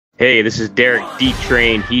Hey, this is Derek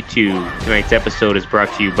D-Train He2. Tonight's episode is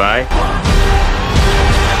brought to you by...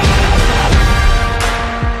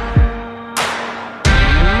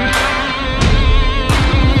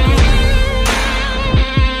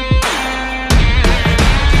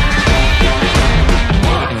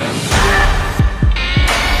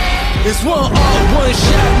 It's one all, one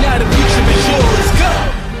shot, now the future is yours. Go!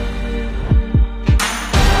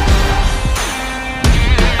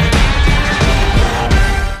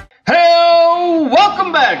 Hey,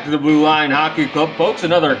 welcome back to the Blue Line Hockey Club, folks.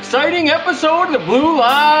 Another exciting episode of the Blue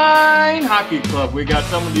Line Hockey Club. We got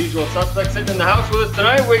some of the usual suspects sitting in the house with us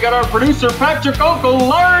tonight. We got our producer, Patrick Uncle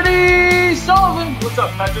Lardy Sullivan. What's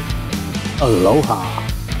up, Patrick? Aloha.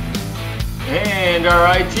 And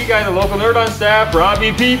our IT guy, the local nerd on staff,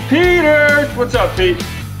 Robbie Pete Peters. What's up, Pete?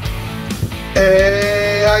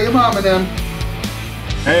 Hey, how you mama them?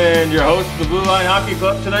 And your host of the Blue Line Hockey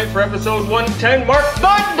Club tonight for episode 110, Mark the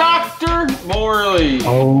Dr. Morley.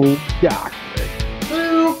 Oh, Doc.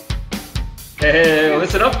 Hey,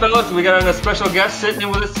 listen up, fellas. We got a special guest sitting in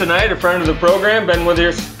with us tonight, a friend of the program, been with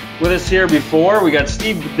us here before. We got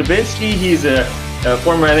Steve Dubinsky. He's a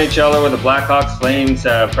former NHLer with the Blackhawks, Flames,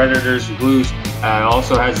 Predators, Blues.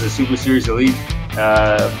 Also has the Super Series Elite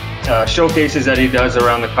showcases that he does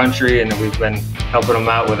around the country, and we've been helping him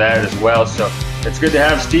out with that as well. So it's good to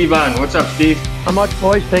have Steve on. What's up, Steve? How much,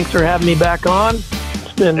 boys? Thanks for having me back on.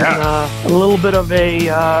 It's been a little bit of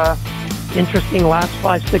a interesting last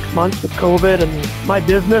 5-6 months with COVID and my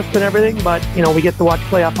business and everything, but we get to watch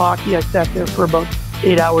playoff hockey. I sat there for about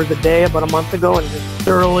 8 hours a day about a month ago and just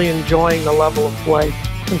thoroughly enjoying the level of play,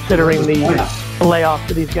 considering the layoff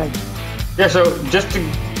for these guys. Yeah, so just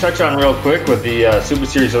to touch on real quick with the Super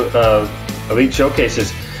Series Elite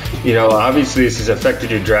showcases, obviously this has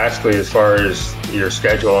affected you drastically as far as your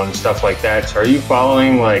schedule and stuff like that. So are you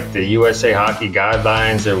following like the USA Hockey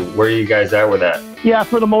guidelines, or where are you guys at with that? Yeah,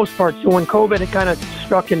 for the most part. So when COVID had kind of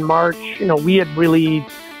struck in March, we had really...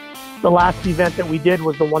 The last event that we did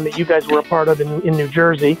was the one that you guys were a part of in New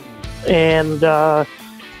Jersey. And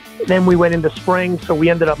then we went into spring, so we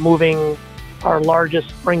ended up moving our largest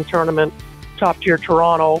spring tournament, top tier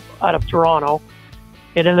Toronto, out of Toronto.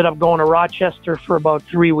 It ended up going to Rochester for about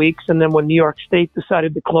 3 weeks, and then when New York State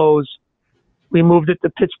decided to close, we moved it to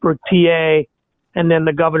Pittsburgh, PA, and then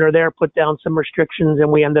the governor there put down some restrictions,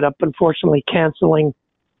 and we ended up unfortunately canceling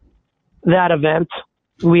that event.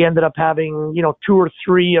 We ended up having, 2 or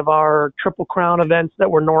 3 of our Triple Crown events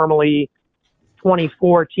that were normally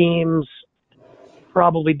 24 teams,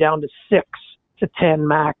 probably down to 6 to 10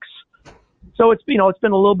 max. So it's been a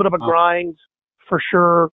little bit of a grind for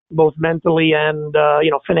sure, both mentally and,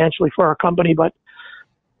 financially for our company. But,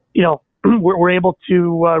 we're able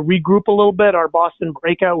to regroup a little bit. Our Boston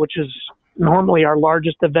Breakout, which is normally our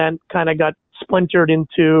largest event, kind of got splintered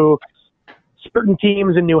into certain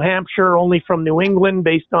teams in New Hampshire, only from New England,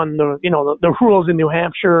 based on the rules in New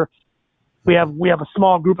Hampshire. We have a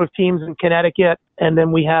small group of teams in Connecticut, and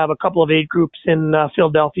then we have a couple of 8 groups in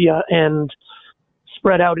Philadelphia, and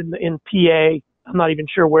spread out in PA. I'm not even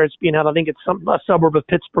sure where it's being held. I think it's a suburb of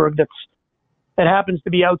Pittsburgh that happens to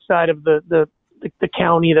be outside of the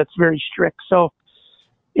county that's very strict. So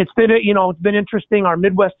it's been interesting. Our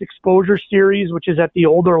Midwest Exposure Series, which is at the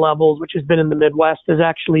older levels, which has been in the Midwest, has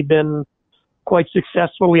actually been quite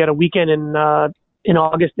successful. We had a weekend in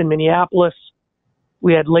August in Minneapolis.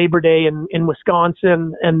 We had Labor Day in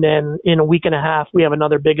Wisconsin, and then in a week and a half we have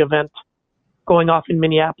another big event going off in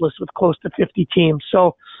Minneapolis with close to 50 teams.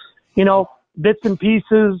 So, bits and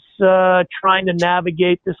pieces, trying to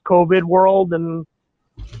navigate this COVID world, and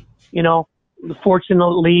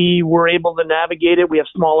fortunately we're able to navigate it. We have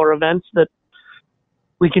smaller events that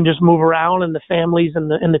we can just move around, and the families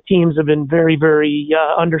and the teams have been very, very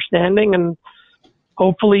understanding. And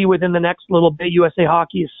hopefully within the next little bit, USA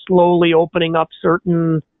Hockey is slowly opening up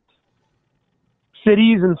certain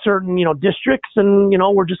cities and certain, districts, and,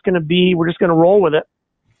 we're just going to roll with it.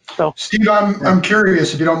 So, Steve, I'm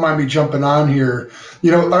curious, if you don't mind me jumping on here.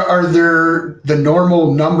 Are there the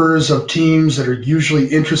normal numbers of teams that are usually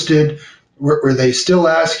interested? Were they still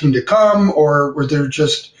asking to come, or were there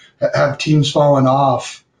just have teams fallen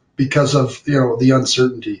off because of the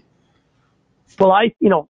uncertainty? Well,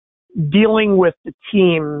 dealing with the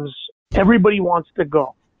teams, everybody wants to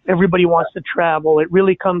go. Everybody wants to travel. It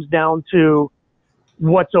really comes down to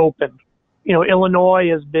what's open. Illinois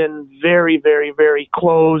has been very, very, very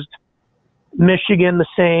closed. Michigan, the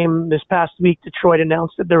same. This past week, Detroit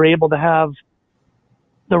announced that they're able to have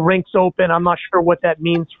the rinks open. I'm not sure what that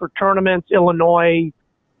means for tournaments. Illinois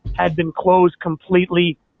had been closed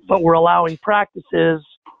completely, but we're allowing practices.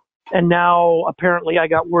 And now apparently I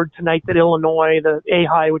got word tonight that Illinois, the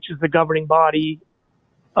AHI, which is the governing body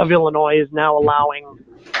of Illinois, is now allowing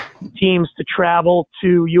teams to travel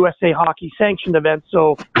to USA Hockey sanctioned events.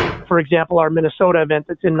 So, for example, our Minnesota event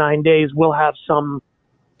that's in 9 days will have some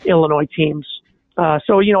Illinois teams.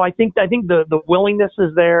 So, you know, I think the willingness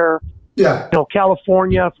is there. Yeah. You know,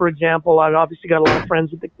 California, for example, I've obviously got a lot of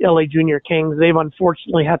friends with the LA Junior Kings. They've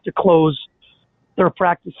unfortunately had to close their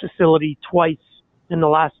practice facility twice in the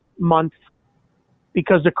last month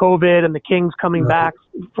because of COVID and the Kings coming back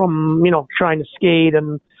from, you know, trying to skate.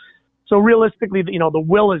 And so realistically, you know, the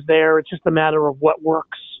will is there. It's just a matter of what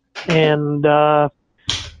works. And,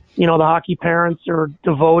 you know, the hockey parents are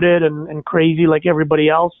devoted and crazy like everybody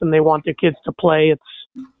else, and they want their kids to play.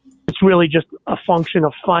 It's really just a function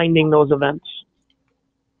of finding those events.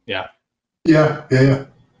 Yeah. Yeah.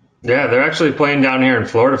 Yeah, they're actually playing down here in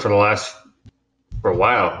Florida for a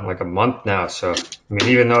while, like a month now. So, I mean,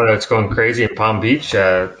 even though it's going crazy in Palm Beach,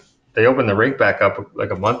 they opened the rink back up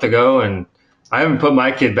like a month ago, and I haven't put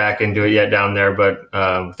my kid back into it yet down there, but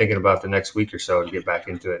I'm thinking about the next week or so to get back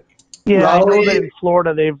into it. Yeah, I know that in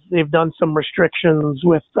Florida they've done some restrictions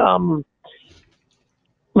with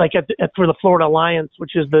like for the Florida Alliance,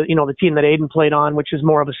 which is the team that Aiden played on, which is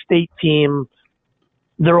more of a state team.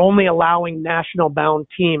 They're only allowing national bound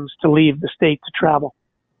teams to leave the state to travel.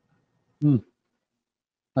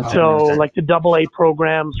 So like the AA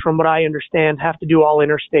programs, from what I understand, have to do all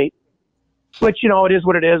interstate, which, you know, it is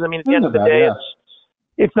what it is. I mean, at the end of the day,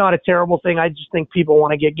 it's not a terrible thing. I just think people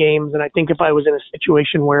want to get games. And I think if I was in a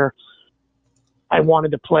situation where I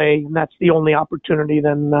wanted to play and that's the only opportunity,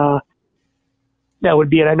 then that would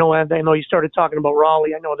be it. I know you started talking about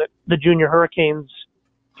Raleigh. I know that the Junior Hurricanes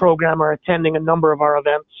program are attending a number of our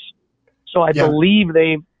events. So I believe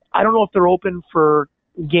I don't know if they're open for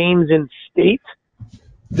games in state.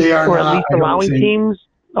 They are, or at not, least allowing teams.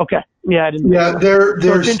 Okay. Yeah. I didn't Yeah, they're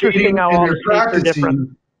it's interesting how all the states are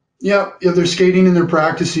different. Yeah, they're skating and they're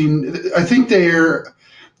practicing. I think they're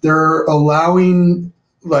allowing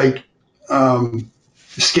like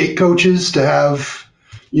skate coaches to have,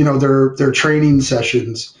 you know, their training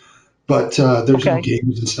sessions, but there's no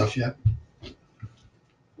games and stuff yet.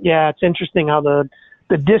 Yeah, it's interesting how the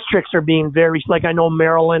districts are being very, like, I know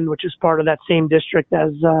Maryland, which is part of that same district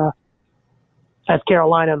as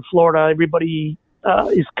Carolina and Florida. Everybody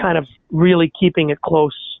is kind of really keeping it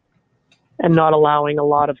close and not allowing a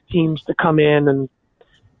lot of teams to come in. And,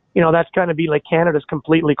 you know, that's kind of be like Canada's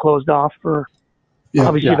completely closed off for,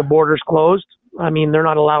 obviously the border's closed. I mean, they're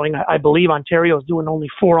not allowing, I believe Ontario's doing only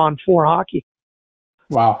 4-on-4 hockey.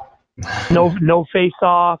 Wow. No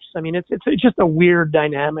face-offs. I mean, it's just a weird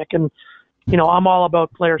dynamic. And, you know, I'm all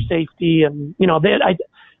about player safety. And, you know,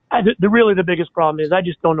 really the biggest problem is I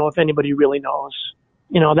just don't know if anybody really knows.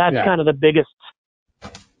 You know, that's kind of the biggest,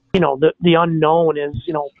 you know, the unknown is,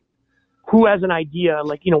 you know, who has an idea?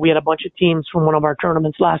 Like, you know, we had a bunch of teams from one of our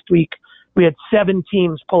tournaments last week. We had 7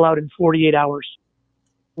 teams pull out in 48 hours.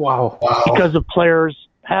 Wow. Because of players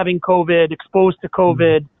having COVID, exposed to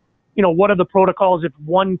COVID. You know, what are the protocols if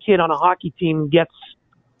one kid on a hockey team gets,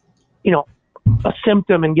 you know, a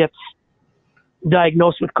symptom and gets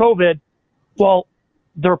diagnosed with COVID? Well,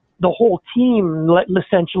 the whole team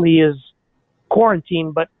essentially is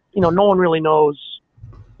quarantined, but, you know, no one really knows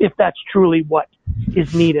if that's truly what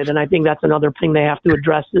is needed. And I think that's another thing they have to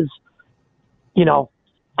address is, you know,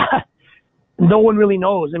 no one really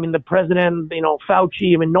knows. I mean, the president, you know,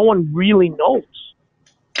 Fauci, I mean, no one really knows.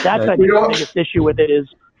 That's, I think, the biggest issue with it is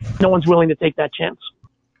no one's willing to take that chance.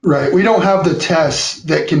 Right. We don't have the tests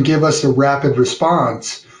that can give us a rapid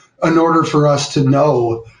response in order for us to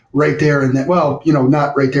know right there and then. Well, you know,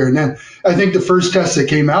 not right there and then. I think the first test that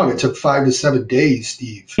came out, it took 5 to 7 days,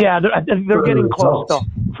 Steve. Yeah, they're getting close, though.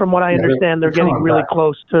 From what I understand, they're getting really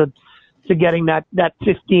close to getting that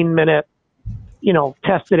 15-minute, you know,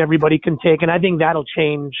 test that everybody can take. And I think that'll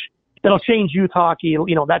change youth hockey.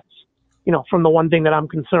 You know, that's, you know, from the one thing that I'm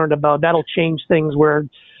concerned about, that'll change things where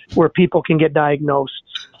people can get diagnosed,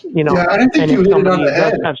 you know. Yeah, I think you hit it on the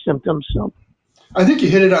head. Have symptoms, so. I think you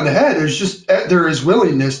hit it on the head. There is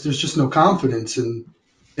willingness. There's just no confidence in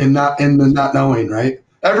not knowing, right?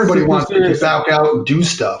 Everybody wants to get back out and do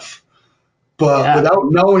stuff, but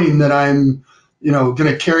without knowing that I'm, you know,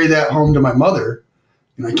 going to carry that home to my mother,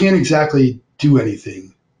 and I can't exactly do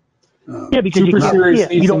anything. Because you can't see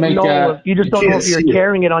it. You don't know. You just don't know if you're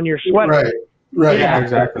carrying it on your sweater. Right. Yeah,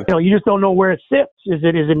 exactly. You know, you just don't know where it sits. Is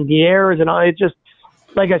it in the air? Is it? It's just,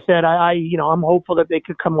 like I said, you know, I'm hopeful that they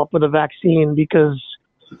could come up with a vaccine because,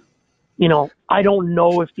 you know, I don't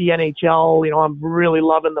know if the NHL, you know, I'm really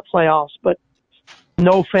loving the playoffs, but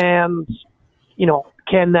no fans, you know,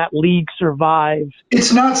 can that league survive?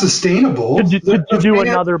 It's not sustainable To do fans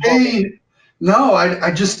another pay- bubble. No,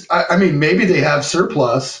 I mean, maybe they have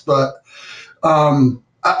surplus, but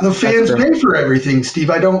the fans pay for everything,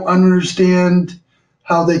 Steve. I don't understand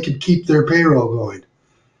how they could keep their payroll going.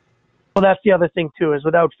 Well, that's the other thing too, is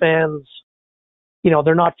without fans,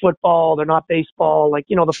 they're not football, they're not baseball. Like,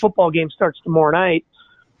 the football game starts tomorrow night.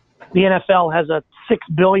 The NFL has a $6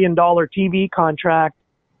 billion TV contract.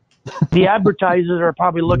 The advertisers are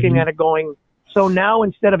probably looking at it going, so now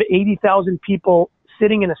instead of 80,000 people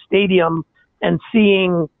sitting in a stadium and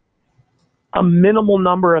seeing a minimal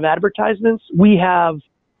number of advertisements, we have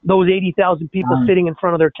those 80,000 people sitting in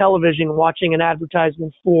front of their television watching an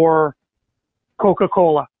advertisement for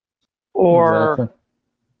Coca-Cola or,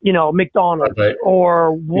 McDonald's Right.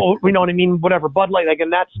 or, you know what I mean, whatever, Bud Light.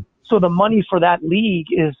 And so the money for that league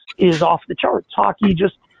is off the charts. Hockey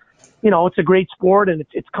just, it's a great sport and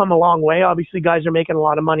it's come a long way. Obviously, guys are making a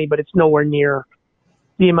lot of money, but it's nowhere near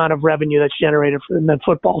the amount of revenue that's generated from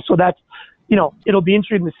football. So that's, it'll be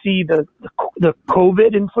interesting to see the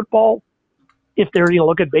COVID in football. If they're,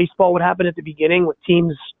 look at baseball, what happened at the beginning with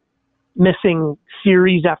teams missing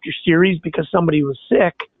series after series because somebody was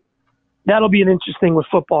sick. That'll be an interesting with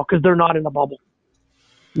football because they're not in a bubble.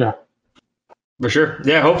 Yeah. For sure.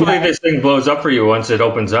 Yeah, hopefully this thing blows up for you once it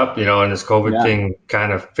opens up, and this COVID thing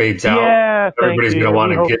kind of fades out. Yeah, Everybody's going to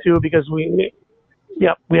want to get to because we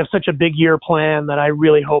have such a big year plan that I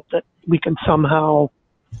really hope that we can somehow,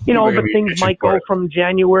 but things might go from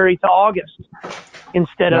January to August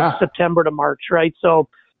instead of September to March, right? So,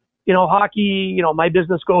 hockey, my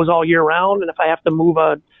business goes all year round, and if I have to move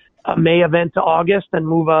a May event to August and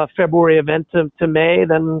move a February event to May,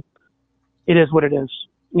 then it is what it is.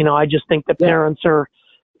 I just think the parents are,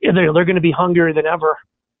 they're going to be hungrier than ever.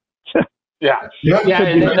 Yeah.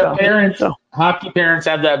 And the parents, hockey parents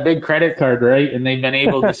have that big credit card, right? And they've been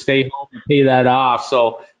able to stay home and pay that off.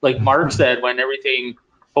 So like Mark said, when everything,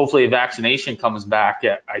 hopefully vaccination comes back,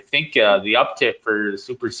 I think the uptick for the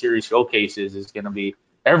Super Series showcases is going to be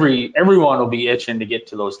everyone will be itching to get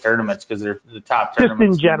to those tournaments because they're the top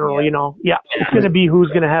tournaments. Just in general, it's going to be who's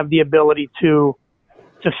going to have the ability to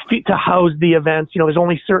house the events. There's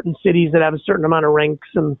only certain cities that have a certain amount of rinks,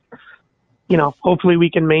 and hopefully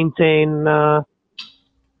we can maintain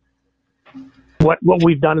what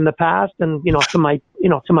we've done in the past. And to my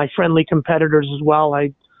friendly competitors as well,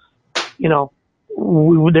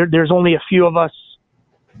 there's only a few of us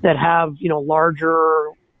that have larger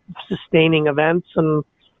sustaining events, and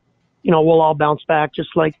we'll all bounce back just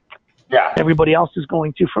like everybody else is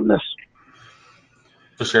going to from this.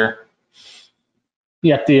 For sure.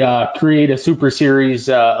 You have to create a Super Series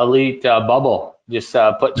elite bubble. Just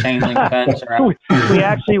put chain link fence around.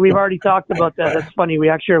 We've already talked about that. That's funny. We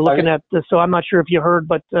actually are looking at this. So I'm not sure if you heard,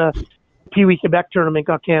 but Pee Wee Quebec tournament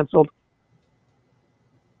got canceled.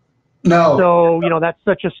 No. So, that's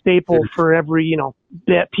such a staple for every,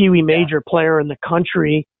 that Pee Wee major player in the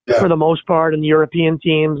country for the most part, and the European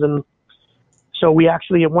teams. And so we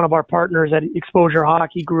actually, one of our partners at Exposure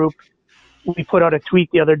Hockey Group, we put out a tweet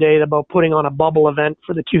the other day about putting on a bubble event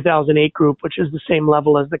for the 2008 group, which is the same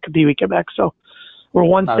level as the Pee Wee Quebec. So we're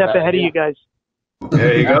one step ahead of you guys.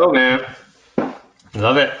 There you go, man.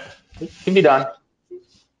 Love it. It can be done.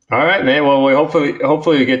 All right, man. Well, we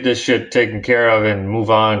hopefully we get this shit taken care of and move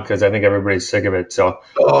on because I think everybody's sick of it. So.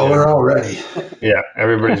 We're all ready. Yeah,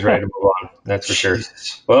 everybody's ready to move on. That's for sure.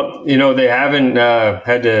 Well, they haven't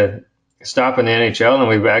had to stop in the NHL, and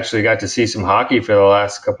we've actually got to see some hockey for the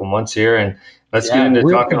last couple months here. And let's get into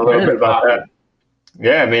talking a little bit about that.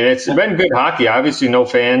 Yeah, I mean, it's been good hockey. Obviously, no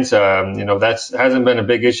fans. That hasn't been a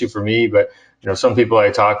big issue for me, but some people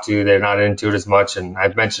I talk to, they're not into it as much. And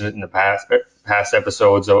I've mentioned it in the past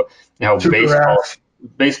episodes. So,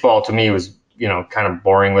 baseball to me was, kind of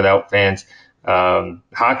boring without fans.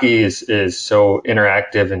 Hockey is so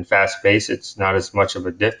interactive and fast paced. It's not as much of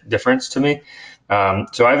a difference to me.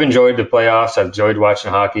 So I've enjoyed the playoffs. I've enjoyed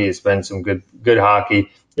watching hockey. It's been some good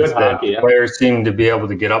hockey. Players seem to be able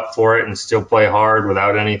to get up for it and still play hard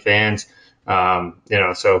without any fans.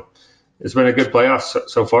 So it's been a good playoff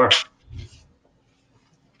so far.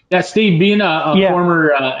 Yeah, Steve, being a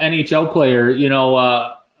former NHL player,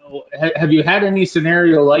 have you had any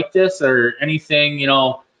scenario like this or anything,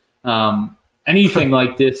 anything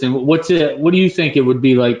like this? And what do you think it would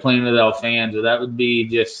be like playing without fans? Or that would be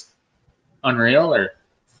just unreal, or?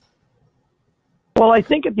 Well, I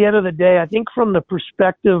think at the end of the day, I think from the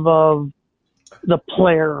perspective of the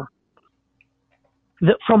player,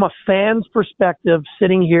 from a fan's perspective,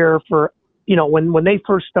 sitting here for, when they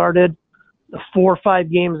first started, the 4 or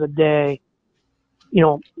 5 games a day,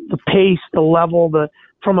 the pace, the level, the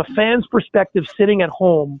from a fan's perspective, sitting at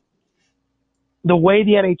home, the way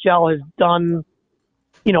the NHL has done,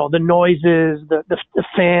 the noises, the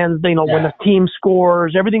fans, when the team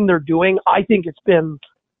scores, everything they're doing, I think it's been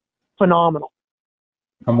phenomenal.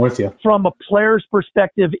 I'm with you. From a player's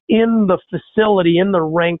perspective, in the facility, in the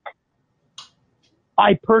rink,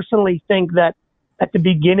 I personally think that at the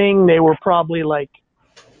beginning they were probably like,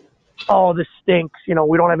 oh, this stinks, we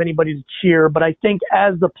don't have anybody to cheer. But I think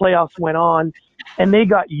as the playoffs went on and they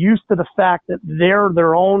got used to the fact that they're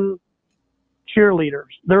their own cheerleaders,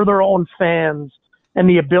 they're their own fans, and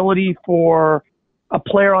the ability for a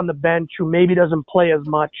player on the bench who maybe doesn't play as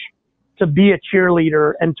much to be a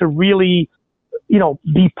cheerleader and to really,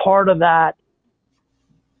 be part of that.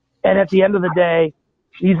 And at the end of the day,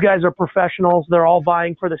 these guys are professionals. They're all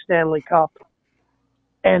vying for the Stanley Cup.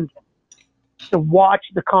 And to watch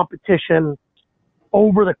the competition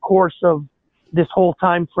over the course of this whole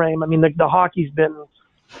time frame, I mean, the hockey's been,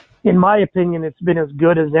 in my opinion, it's been as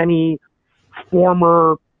good as any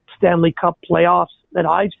former Stanley Cup playoffs that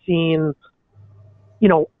I've seen,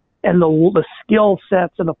 and the skill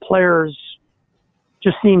sets and the players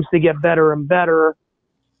just seems to get better and better.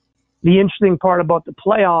 The interesting part about the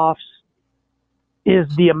playoffs is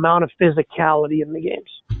the amount of physicality in the games.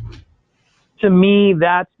 To me,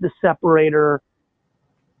 that's the separator.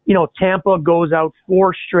 Tampa goes out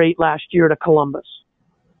 4 straight last year to Columbus.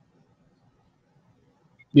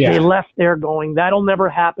 Yeah. They left there going, that'll never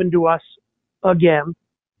happen to us again.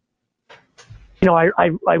 I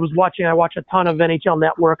watch a ton of NHL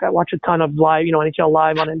Network. I watch a ton of live, NHL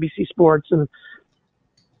Live on NBC Sports, and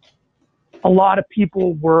a lot of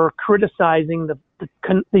people were criticizing the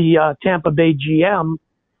Tampa Bay GM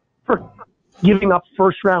for giving up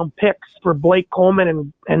first-round picks for Blake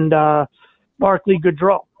Coleman and Barclay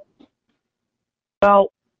Goodrow.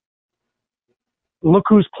 Well, look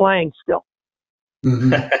who's playing still.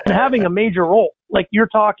 Mm-hmm. And having a major role. Like, you're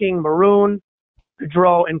talking Maroon,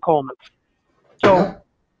 Goodrow, and Coleman. So,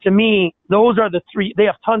 to me, those are the 3. They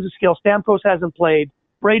have tons of skill. Stamkos hasn't played.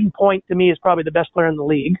 Braden Point, to me, is probably the best player in the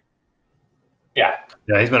league. Yeah,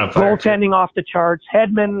 he's been on fire. Goaltending off the charts.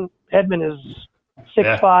 Hedman is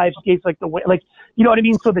 6'5", skates like the way, you know what I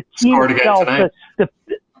mean? So the team itself,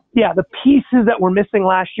 the pieces that were missing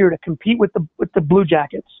last year to compete with the Blue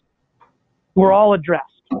Jackets were all addressed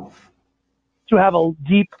to have a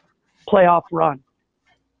deep playoff run.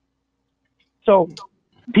 So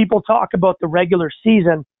people talk about the regular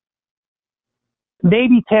season.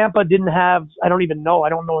 Maybe Tampa didn't have, I don't even know. I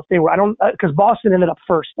don't know if they were, because Boston ended up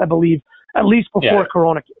first, I believe, at least before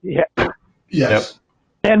Corona hit. Yes. Yep.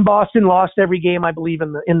 And Boston lost every game, I believe,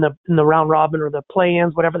 in the round robin or the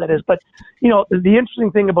play-ins, whatever that is. But, the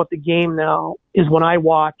interesting thing about the game now is when I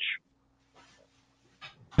watch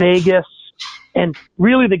Vegas, and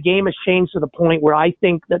really the game has changed to the point where I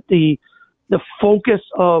think that the focus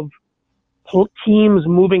of teams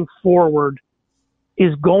moving forward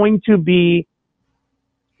is going to be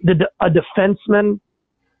a defenseman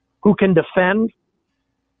who can defend,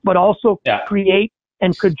 but also create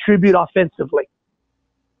and contribute offensively.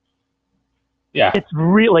 Yeah. It's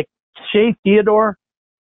really like Shea Theodore.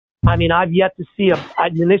 I mean, I've yet to see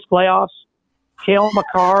in this playoffs, Cale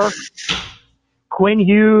Makar, Quinn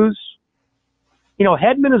Hughes.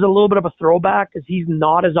 Hedman is a little bit of a throwback because he's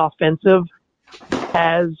not as offensive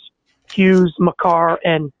as Hughes, Makar,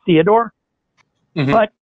 and Theodore. Mm-hmm.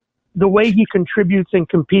 But the way he contributes and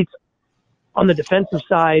competes on the defensive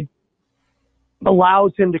side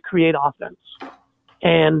allows him to create offense.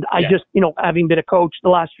 And I just, having been a coach the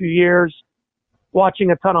last few years,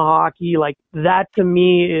 watching a ton of hockey, like that to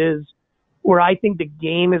me is where I think the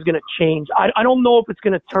game is going to change. I don't know if it's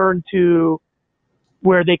going to turn to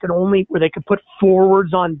where they could put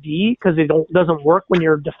forwards on D, because doesn't work when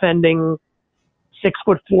you're defending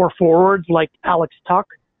 6'4" forwards like Alex Tuck.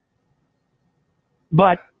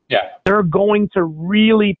 But they're going to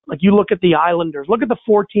really, you look at the Islanders, look at the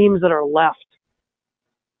 4 teams that are left.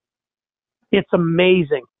 It's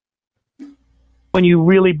amazing when you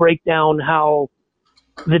really break down how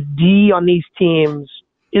the D on these teams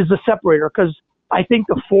is the separator, because I think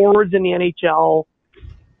the forwards in the NHL,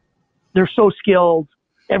 they're so skilled.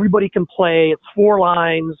 Everybody can play. It's 4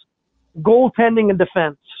 lines. Goaltending and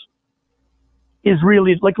defense is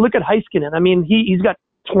really, look at Heiskanen. I mean, he's got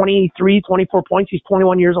 23, 24 points. He's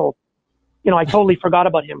 21 years old. I totally forgot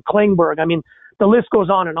about him. Klingberg. I mean, the list goes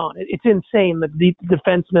on and on. It's insane, the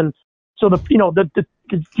defensemen. So the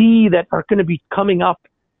D that are going to be coming up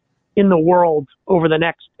in the world over the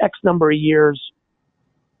next X number of years,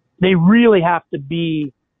 they really have to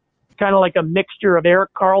be kind of like a mixture of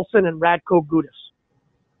Erik Karlsson and Radko Gudas.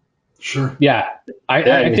 Sure. Yeah,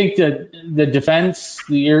 I think that the defense,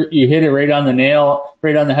 you hit it right on the nail,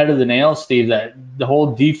 right on the head of the nail, Steve. That the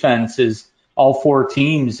whole defense is all four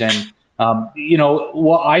teams, and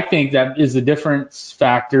what I think that is the difference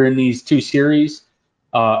factor in these two series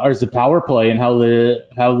is the power play and how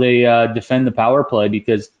they defend the power play,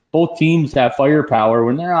 because both teams have firepower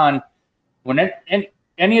when they're on.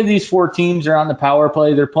 Any of these four teams are on the power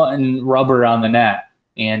play, they're putting rubber on the net.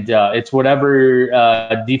 And it's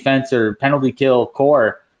whatever defense or penalty kill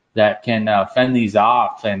core that can fend these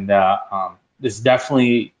off. And this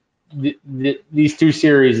definitely, these two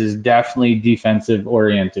series is definitely defensive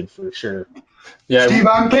oriented for sure. Yeah, Steve,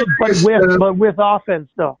 I'm curious, but with offense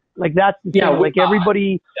though, like that's the thing. Like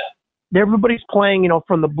everybody's playing,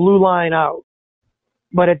 from the blue line out.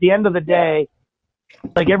 But at the end of the day,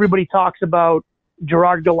 like everybody talks about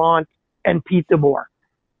Gerard Gallant and Pete DeBoer.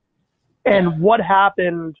 And what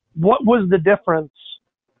happened? What was the difference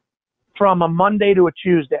from a Monday to a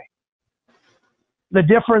Tuesday? The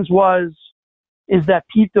difference is that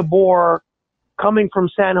Pete DeBoer, coming from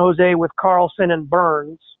San Jose with Carlson and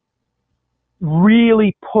Burns,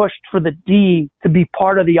 really pushed for the D to be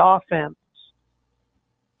part of the offense,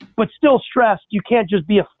 but still stressed you can't just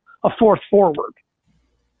be a fourth forward.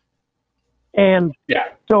 And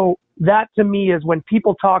so that to me is when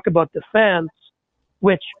people talk about defense,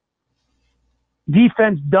 which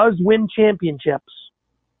defense does win championships,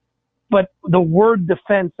 but the word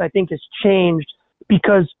defense, I think, has changed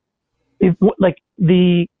because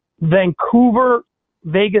the Vancouver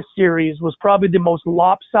Vegas series was probably the most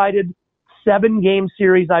lopsided 7-game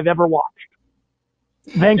series I've ever watched.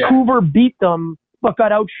 Vancouver beat them, but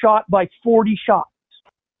got outshot by 40 shots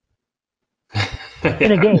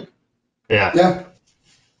in a game. Yeah.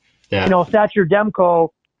 Thatcher Demko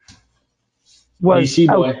was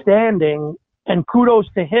outstanding. And kudos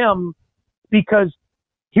to him, because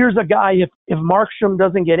here's a guy, if Markstrom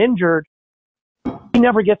doesn't get injured, he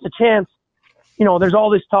never gets a chance. There's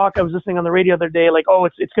all this talk. I was listening on the radio the other day, like, oh,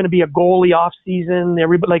 it's going to be a goalie off season.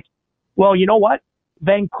 Everybody well, you know what?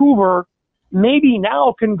 Vancouver maybe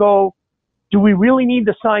now can go, do we really need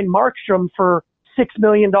to sign Markstrom for $6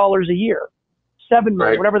 million a year? $7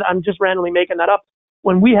 million, whatever. I'm just randomly making that up.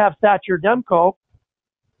 When we have Thatcher Demko,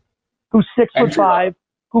 who's 6'5",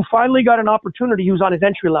 who finally got an opportunity, who's on his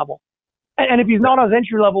entry level. And if he's not on his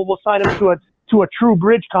entry level, we'll sign him to a true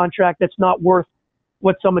bridge contract that's not worth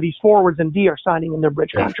what some of these forwards and D are signing in their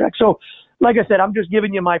bridge contract. So, like I said, I'm just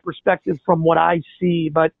giving you my perspective from what I see.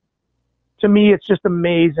 But to me, it's just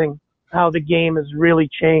amazing how the game has really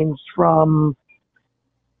changed from,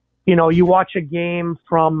 you watch a game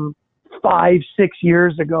from 5-6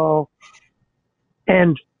 years ago,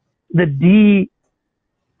 and the D,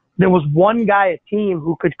 there was one guy a team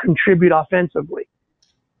who could contribute offensively.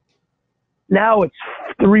 Now it's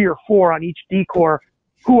 3 or 4 on each D corps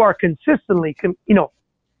who are consistently,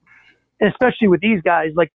 especially with these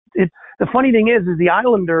guys. Like the funny thing is the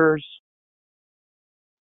Islanders,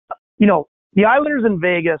 the Islanders in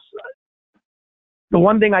Vegas, the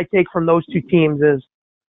one thing I take from those two teams is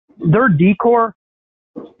their D corps,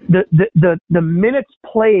 the minutes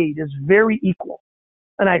played is very equal.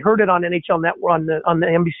 And I heard it on NHL Network, on the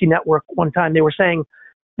NBC network one time. They were saying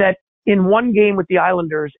that in one game with the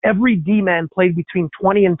Islanders, every D-man played between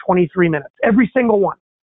 20 and 23 minutes. Every single one.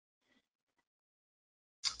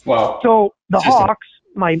 Wow. So the Hawks,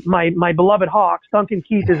 my beloved Hawks, Duncan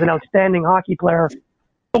Keith is an outstanding hockey player.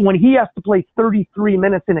 But when he has to play 33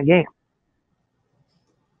 minutes in a game,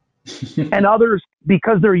 and others,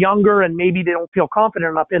 because they're younger and maybe they don't feel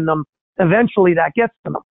confident enough in them, eventually that gets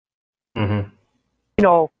to them. Mm-hmm.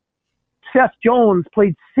 Seth Jones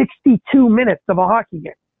played 62 minutes of a hockey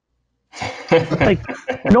game.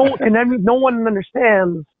 No one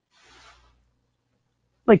understands.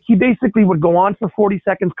 Like, he basically would go on for 40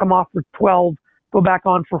 seconds, come off for 12, go back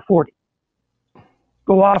on for 40.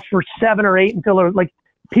 Go off for 7 or 8 until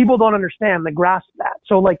people don't understand, they grasp that.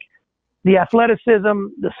 So the athleticism,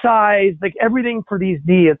 the size, everything for these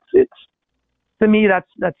D, it's to me,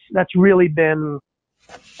 that's really been,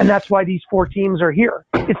 and that's why these 4 teams are here.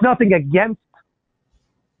 It's nothing against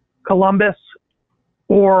Columbus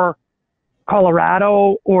or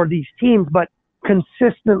Colorado or these teams, but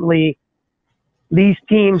consistently these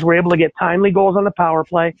teams were able to get timely goals on the power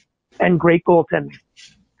play and great goaltending.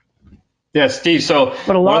 Yeah, Steve.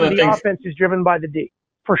 But a lot of the offense is driven by the D,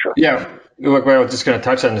 for sure. Yeah. What I was just going to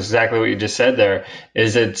touch on is exactly what you just said there.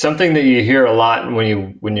 Is it something that you hear a lot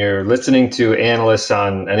when you're listening to analysts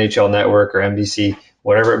on NHL Network or NBC,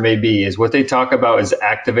 whatever it may be, is what they talk about is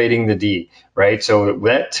activating the D, right? So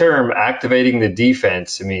that term, activating the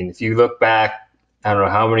defense, I mean, if you look back, I don't know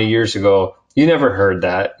how many years ago, You never heard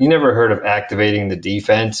that. You never heard of activating the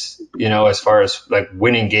defense, as far as like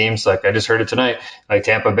winning games. Like I just heard it tonight. Like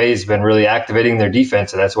Tampa Bay's been really activating their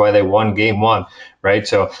defense, and that's why they won game one, right?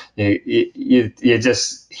 So you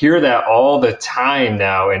just hear that all the time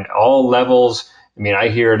now in all levels. I mean, I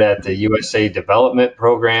hear it at the USA development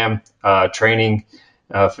program, training,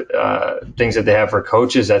 things that they have for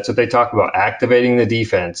coaches. That's what they talk about, activating the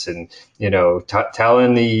defense and,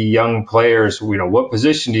 telling the young players, what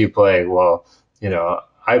position do you play? Well,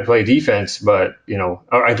 I play defense, but,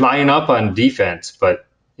 or I line up on defense, but,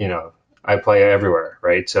 I play everywhere,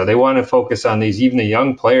 right? So they want to focus on these, even the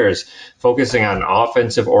young players, focusing on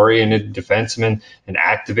offensive-oriented defensemen and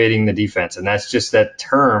activating the defense. And that's just that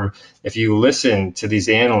term. If you listen to these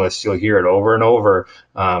analysts, you'll hear it over and over,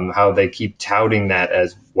 how they keep touting that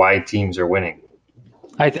as why teams are winning.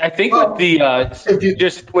 I think with the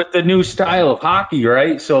just with the new style of hockey,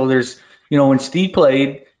 right? So there's, when Steve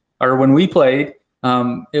played or when we played,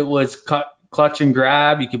 it was clutch and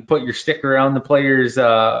grab. You can put your stick around the player's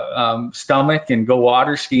stomach and go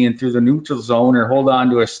water skiing through the neutral zone, or hold on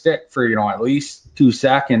to a stick for at least 2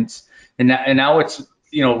 seconds. And now it's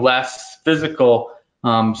less physical.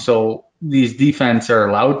 So these defense are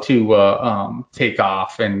allowed to take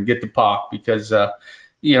off and get the puck because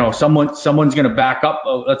someone's going to back up.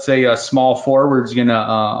 Let's say a small forward's going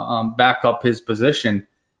to back up his position,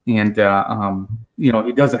 and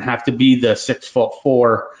he doesn't have to be the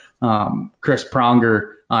 6'4" Chris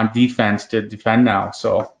Pronger on defense to defend now.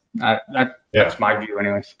 So that's my view,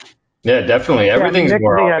 anyways. Yeah, definitely. Everything's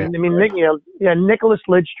more obvious. I mean, Nicholas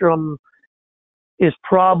Lidstrom is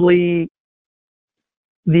probably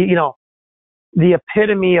the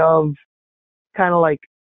epitome of kind of like,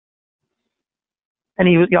 and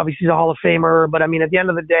obviously he's a Hall of Famer, but I mean, at the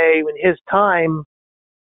end of the day, in his time,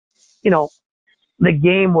 the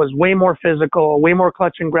game was way more physical, way more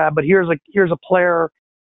clutch and grab. But here's a player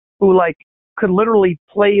who could literally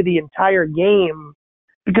play the entire game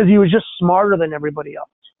because he was just smarter than everybody else.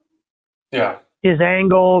 Yeah. His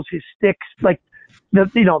angles, his sticks,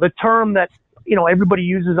 the term that, everybody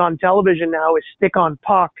uses on television now is stick on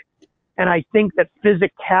puck. And I think that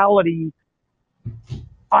physicality,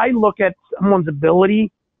 I look at someone's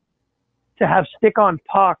ability to have stick on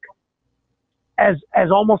puck as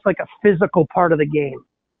almost like a physical part of the game.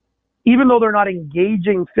 Even though they're not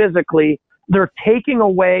engaging physically, they're taking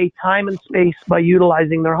away time and space by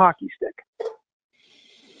utilizing their hockey stick.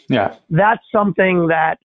 Yeah. That's something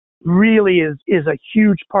that really is a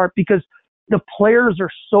huge part because the players are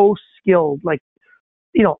so skilled.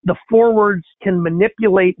 The forwards can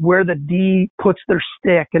manipulate where the D puts their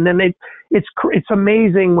stick. And then it's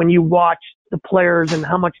amazing when you watch the players and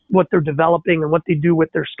what they're developing and what they do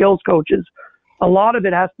with their skills coaches. A lot of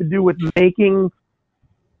it has to do with making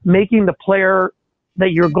the player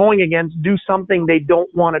that you're going against do something they don't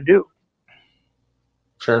want to do.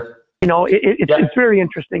 Sure. It's very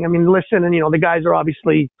interesting. I mean, listen, and, the guys are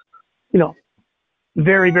obviously,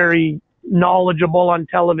 very, very knowledgeable on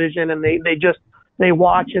television, and they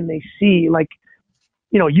watch and they see,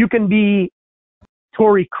 you can be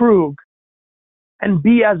Torrey Krug and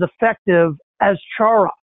be as effective as Chara.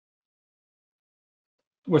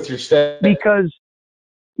 With your step. Because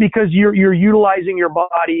you're utilizing your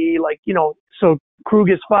body, so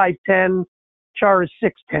Krug is 5'10", Chara is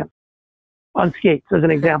 6'10" on skates, as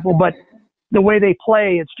an example. But the way they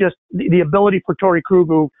play, it's just the ability for Torrey Krug,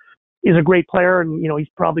 who is a great player, and he's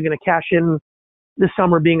probably going to cash in this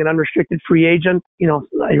summer being an unrestricted free agent.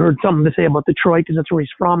 I heard something to say about Detroit because that's where he's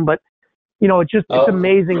from. But it's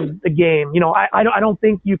amazing, the game. I don't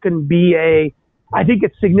think you can be I think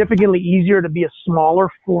it's significantly easier to be a smaller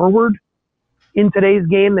forward in today's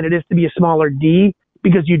game than it is to be a smaller D,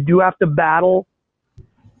 because you do have to battle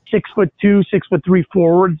 6'2", 6'3"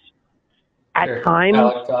 forwards at times.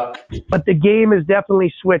 But the game has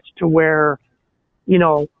definitely switched to where,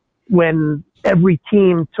 when every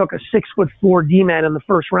team took a 6'4" D-man in the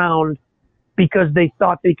first round because they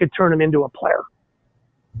thought they could turn him into a player.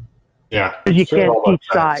 Yeah. Because you can't teach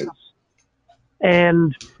size.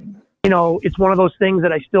 And, it's one of those things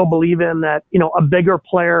that I still believe in, that, a bigger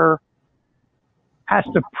player has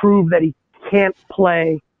to prove that he can't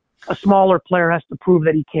play. A smaller player has to prove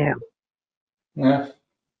that he can. Yeah.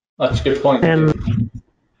 That's a good point. And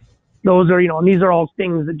those are, and these are all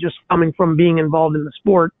things that just coming from being involved in the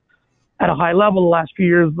sport at a high level the last few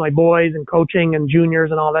years, my boys and coaching and juniors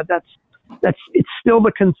and all that. It's still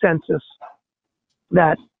the consensus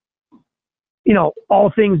that,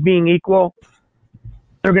 all things being equal,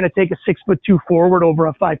 they're going to take a 6'2" forward over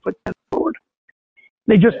a 5'10" forward.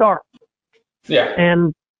 They just are. Yeah.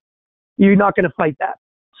 And you're not going to fight that.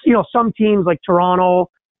 Some teams like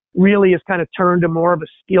Toronto, really has kind of turned to more of a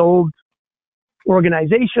skilled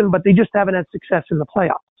organization, but they just haven't had success in the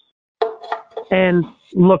playoffs. And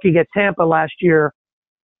looking at Tampa last year,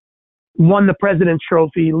 won the President's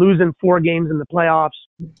Trophy, losing 4 games in the playoffs.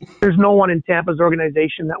 There's no one in Tampa's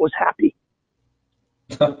organization that was happy.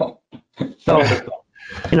 So,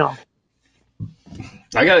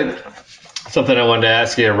 I got something I wanted to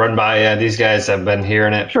ask you, run by these guys. I've been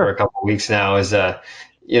hearing it for a couple of weeks now. Is the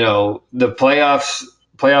playoff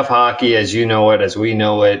hockey, as you know it, as we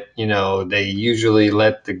know it, they usually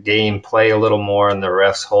let the game play a little more and the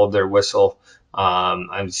refs hold their whistle.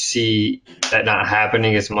 I see that not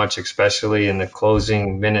happening as much, especially in the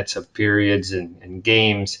closing minutes of periods and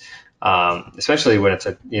games, especially when it's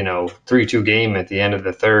a 3-2 game at the end of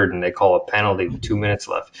the third and they call a penalty with 2 minutes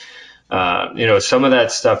left. Some of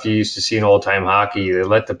that stuff you used to see in old time hockey, they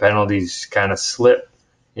let the penalties kind of slip,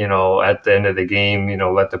 at the end of the game,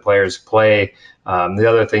 let the players play. The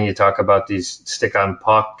other thing you talk about, these stick on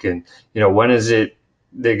puck, and, when is it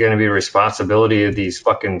they're going to be a responsibility of these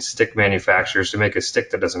fucking stick manufacturers to make a stick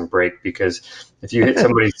that doesn't break? Because if you hit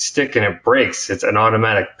somebody's stick and it breaks, it's an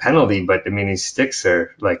automatic penalty. But I mean, these sticks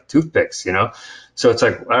are like toothpicks, So it's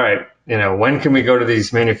like, all right, when can we go to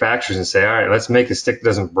these manufacturers and say, all right, let's make a stick that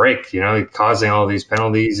doesn't break, causing all these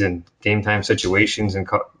penalties and game time situations. And,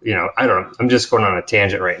 I don't know. I'm just going on a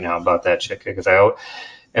tangent right now about that shit because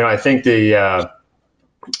I think the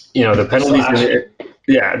penalties,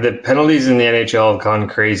 the penalties in the NHL have gone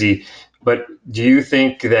crazy. But do you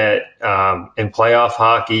think that in playoff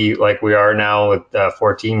hockey, like we are now with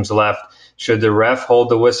 4 teams left, should the ref hold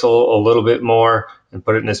the whistle a little bit more and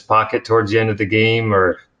put it in his pocket towards the end of the game,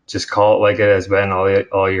 or just call it like it has been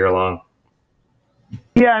all year long?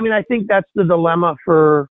 Yeah, I mean, I think that's the dilemma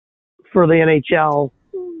for the NHL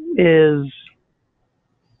is,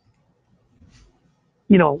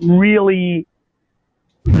 really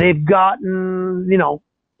they've gotten,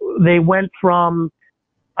 they went from,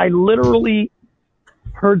 I literally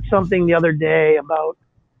heard something the other day about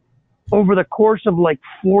over the course of like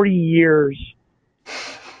 40 years,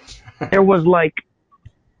 there was like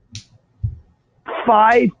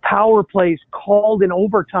 5 power plays called in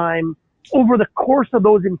overtime over the course of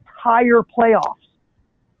those entire playoffs.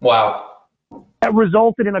 Wow. That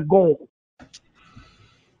resulted in a goal.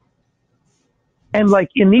 And like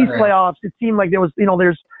in these playoffs, it seemed like there was,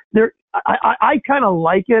 I kind of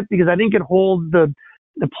like it because I think it holds the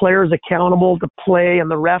players accountable to play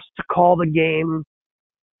and the refs to call the game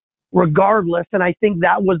regardless. And I think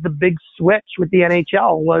that was the big switch with the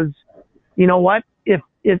NHL was, you know what? If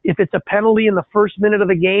it's a penalty in the first minute of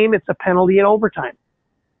the game, it's a penalty in overtime.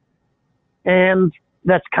 And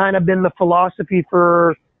that's kind of been the philosophy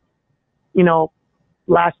for,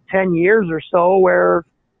 last 10 years or so, where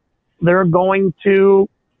they're going to,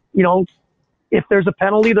 if there's a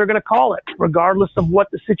penalty, they're going to call it regardless of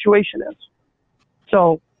what the situation is.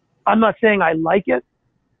 So I'm not saying I like it,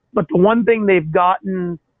 but the one thing they've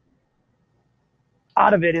gotten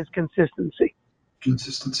out of it is consistency.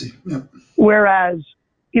 Yeah. Whereas,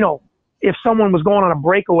 if someone was going on a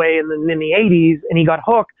breakaway in the 80s and he got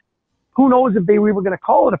hooked, who knows if they were even going to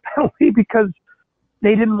call it a penalty because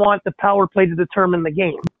they didn't want the power play to determine the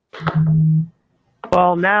game.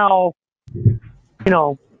 Well, now,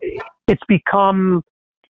 it's become,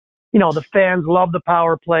 the fans love the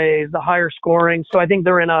power plays, the higher scoring. So I think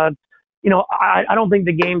they're in a, I don't think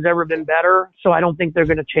the game's ever been better. So I don't think they're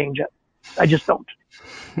going to change it. I just don't.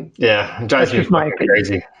 Yeah, it drives me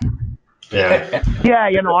crazy. Yeah. Yeah,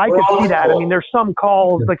 I could see that. I mean, there's some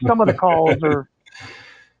calls, like some of the calls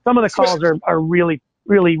are really,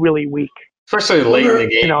 really, really weak. Especially late in the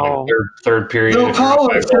game, third period. They'll call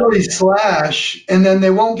it a Philly slash, and then they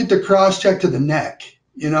won't get the cross check to the neck,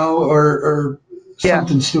 or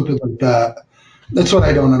something stupid like that. That's what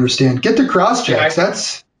I don't understand. Get the cross checks.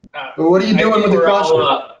 What are you doing with the cross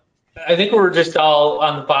check? I think we're just all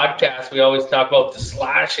on the podcast. We always talk about the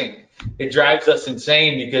slashing. It drives us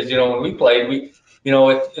insane because, when we played,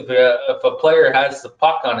 if a player has the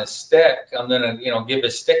puck on his stick, I'm going to, give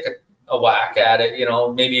his stick a whack at it,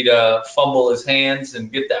 maybe to fumble his hands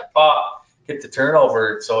and get that puck, get the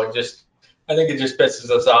turnover. So I think it just pisses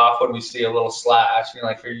us off when we see a little slash. You're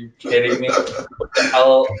like, are you kidding me? What the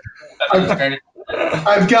hell?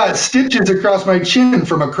 I've got stitches across my chin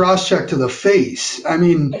from a cross check to the face. I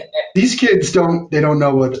mean, these kids don't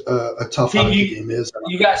know what a tough hockey game is.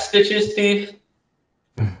 You got stitches, Steve?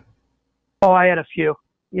 Oh, I had a few.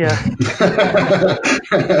 Yeah.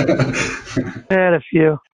 I had a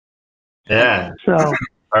few. Yeah. So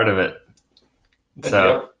part of it.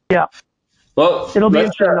 So yeah. Well, it'll be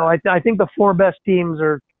interesting though. I think the 4 best teams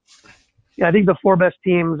are. Yeah, I think the 4 best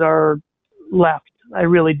teams are left. I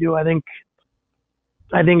really do. I think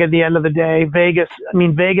at the end of the day, Vegas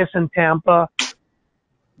and Tampa,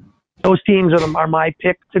 those teams are my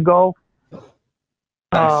pick to go.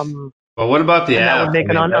 Well, what about the and Avs? That would make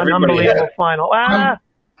an unbelievable final. I'm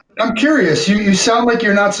curious. You sound like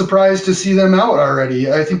you're not surprised to see them out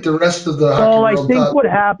already. I think the rest of the hockey world I think what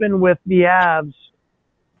happened with the Avs,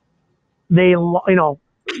 they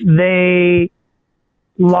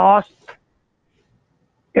lost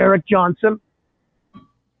Eric Johnson,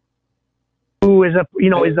 who is a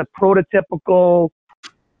prototypical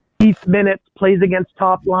Keith Minutes, plays against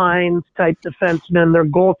top lines type defenseman. Their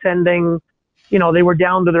goaltending, they were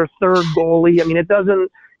down to their third goalie. I mean, it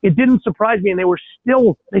didn't surprise me, and they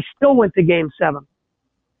still went to Game 7.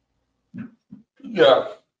 Yeah.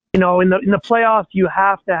 In the playoffs, you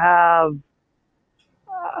have to have.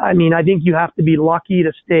 I think you have to be lucky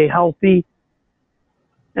to stay healthy.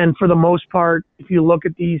 And for the most part, if you look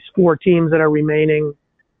at these 4 teams that are remaining,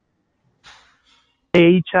 they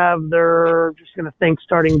each have their, just going to think,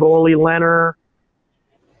 starting goalie, Leonard.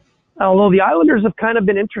 Although the Islanders have kind of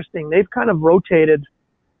been interesting. They've kind of rotated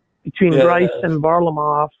between Bryce and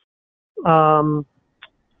Varlamov. And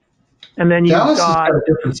then you've Dallas got has got a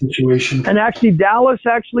different situation. And actually, Dallas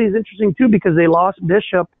is interesting, too, because they lost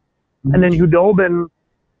Bishop. And then Hudobin,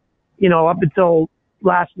 up until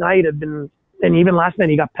last night and even last night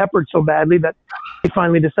he got peppered so badly that they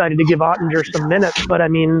finally decided to give Ottinger some minutes. But,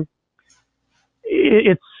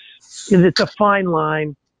 it's a fine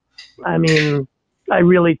line. I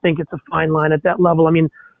really think it's a fine line at that level. The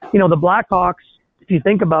Blackhawks, if you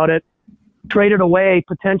think about it, traded away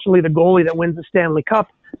potentially the goalie that wins the Stanley Cup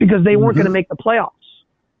because they weren't going to make the playoffs.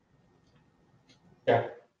 Yeah.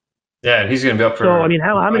 Yeah, he's going to be up for. So, how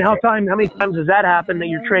many times does that happen that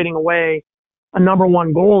you're trading away a number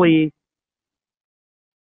one goalie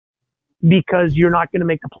because you're not going to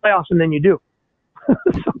make the playoffs and then you do?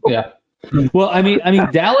 Yeah. Well,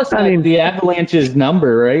 Dallas had the Avalanche's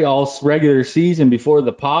number, right? All regular season before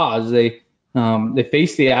the pause. They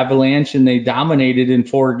faced the Avalanche and they dominated in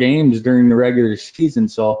 4 games during the regular season.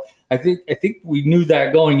 So I think we knew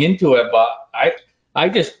that going into it, but I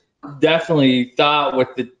just definitely thought with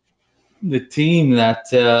the team that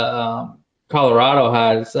Colorado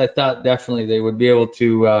has, I thought definitely they would be able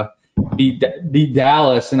to beat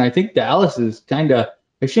Dallas. And I think Dallas is kind of,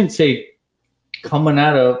 I shouldn't say coming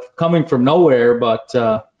from nowhere, but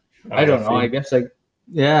I don't know. I guess coming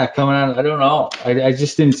out. I don't know. I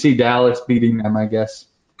just didn't see Dallas beating them, I guess.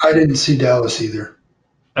 I didn't see Dallas either.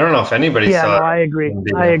 I don't know if anybody saw it. I agree.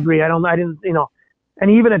 I didn't,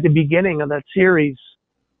 and even at the beginning of that series,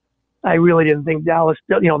 I really didn't think Dallas,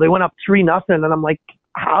 they went up 3-0, and I'm like,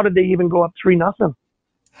 how did they even go up 3-0?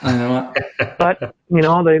 I know. But, you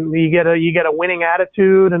get a winning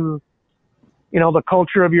attitude and, the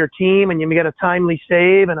culture of your team, and you get a timely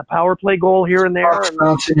save and a power play goal here and there. And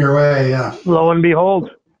bouncing your way, yeah. Lo and behold.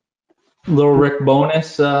 Little Rick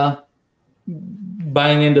Bonus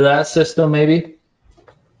buying into that system, maybe?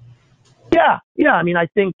 Yeah. I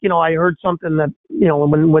think, I heard something that,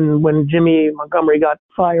 when Jimmy Montgomery got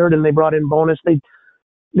fired and they brought in Bonus, they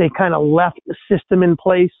kind of left the system in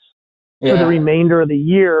place for the remainder of the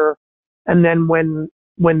year. And then when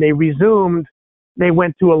they resumed, they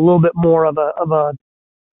went to a little bit more of a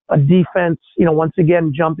defense, once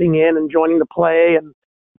again, jumping in and joining the play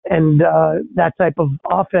and that type of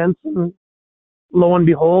offense. And lo and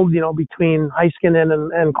behold, between Heiskanen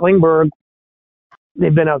and Klingberg,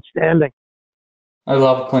 they've been outstanding. I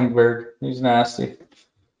love Klingberg. He's nasty.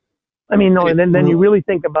 And then you really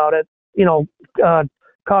think about it,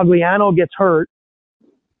 Cogliano gets hurt.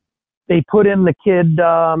 They put in the kid,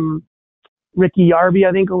 Ricky Yarby,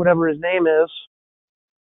 I think, or whatever his name is.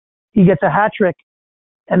 He gets a hat trick,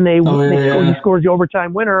 and he scores the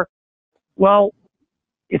overtime winner. Well,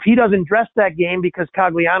 if he doesn't dress that game because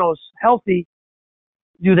Cogliano's healthy,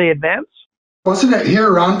 do they advance? Wasn't it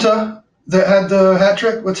Hiranta that had the hat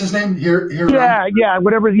trick? What's his name?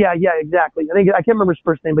 Whatever. Yeah, exactly. I can't remember his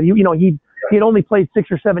first name, but he had only played 6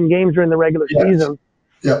 or 7 games during the regular season.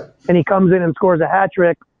 Yeah. And he comes in and scores a hat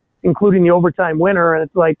trick, including the overtime winner, and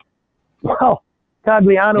it's like, wow.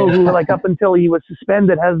 Cogliano, who up until he was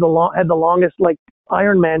suspended, had the longest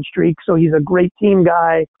Ironman streak. So he's a great team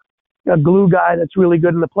guy, a glue guy that's really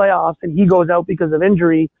good in the playoffs. And he goes out because of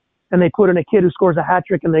injury, and they put in a kid who scores a hat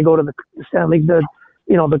trick, and they go to the Stanley, the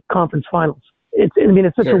conference finals. It's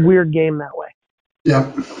such a weird game that way.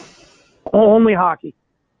 Yeah. Only hockey.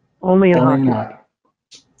 Only in hockey.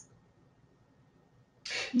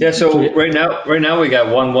 Yeah. So right now we got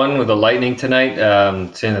 1-1 with the Lightning tonight.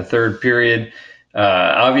 It's in the third period.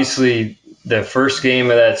 Obviously, the first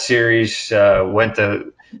game of that series went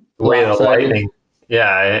the way of the Lightning.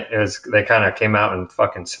 Yeah, it was. They kind of came out and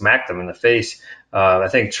fucking smacked them in the face. I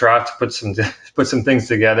think Trotz put some things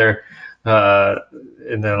together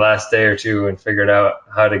in the last day or two and figured out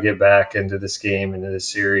how to get back into this game, into this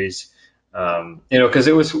series. Because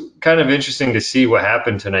it was kind of interesting to see what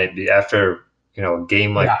happened tonight after a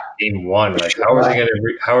game like game one. Like how are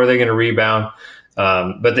they going to rebound?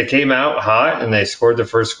 But they came out hot and they scored the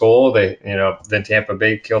first goal. Then Tampa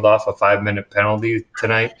Bay killed off a 5-minute penalty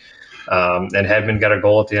tonight. And Hedman got a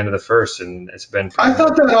goal at the end of the first, and it's been. I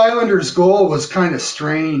thought that Islanders goal was kind of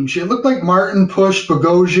strange. It looked like Martin pushed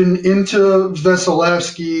Bogosian into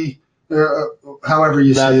Vasilevsky, however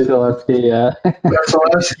you say it. Vasilevsky, yeah.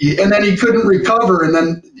 Vasilevsky, and then he couldn't recover, and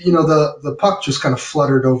then the puck just kind of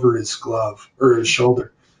fluttered over his glove or his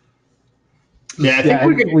shoulder. Yeah, I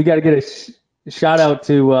think we got to get a shout out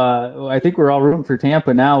to. I think we're all rooting for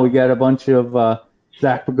Tampa now. We got a bunch of.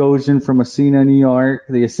 Zach Bogosian from Messina, New York.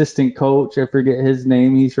 The assistant coach, I forget his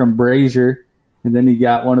name. He's from Brazier. And then he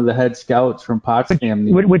got one of the head scouts from Potsdam.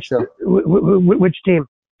 Which team?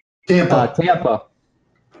 Tampa.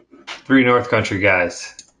 3 North Country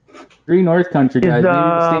guys. 3 North Country guys. Maybe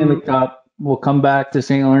the Stanley Cup will come back to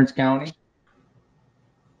St. Lawrence County.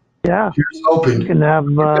 Yeah. Here's hoping. You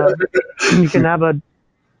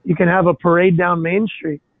can have a parade down Main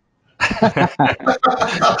Street.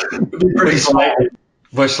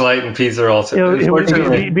 Bush Light and Pizza are also. It would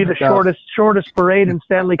be the shortest parade in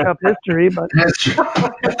Stanley Cup history, but a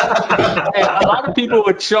lot of people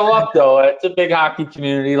would show up though. It's a big hockey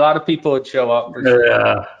community. A lot of people would show up for sure.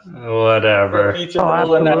 Yeah, whatever. It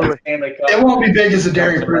won't be big as a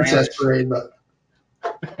Dairy Princess parade, but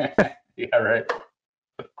yeah, right.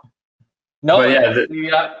 No, but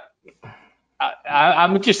yeah.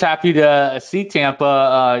 I'm just happy to see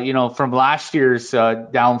Tampa, from last year's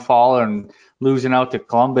downfall and losing out to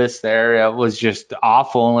Columbus there. It was just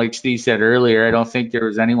awful. And like Steve said earlier, I don't think there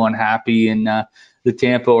was anyone happy in the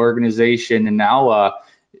Tampa organization. And now,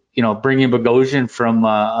 bringing Bogosian from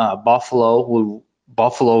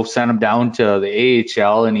Buffalo sent him down to the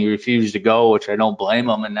AHL and he refused to go, which I don't blame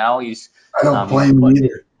him. And now I don't blame him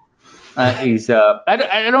either.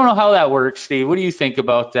 I don't know how that works, Steve. What do you think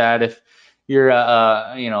about that? If you're,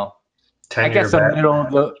 I guess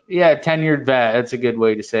a tenured vet. That's a good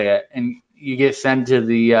way to say it. And you get sent to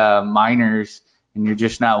the minors, and you're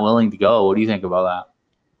just not willing to go. What do you think about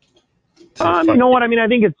that? You know what? I mean, I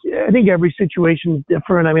think every situation is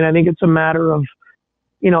different. I mean, I think it's a matter of,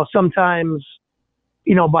 sometimes,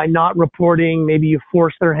 by not reporting, maybe you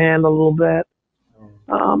force their hand a little bit.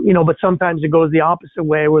 But sometimes it goes the opposite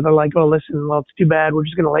way where they're like, oh, listen, well, it's too bad. We're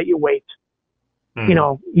just going to let you wait.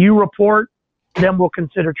 You report, then we'll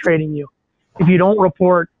consider trading you. If you don't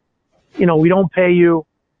report, we don't pay you,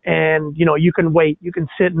 and you can wait. You can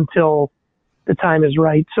sit until the time is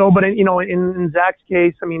right. So, but in Zach's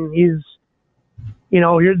case, I mean, he's,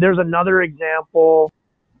 there's another example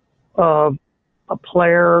of a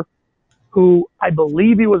player who I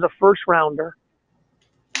believe he was a first rounder.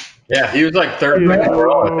 Yeah, he was like third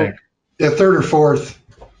overall, I think. Yeah, third or fourth.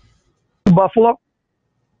 Buffalo.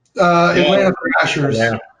 Atlanta Thrashers.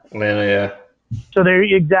 Atlanta, yeah. So there,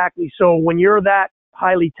 exactly. So when you're that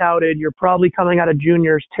highly touted, you're probably coming out of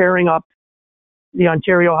juniors, tearing up the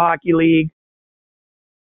Ontario Hockey League,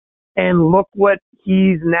 and look what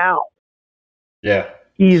he's now. Yeah.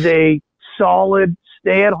 He's a solid,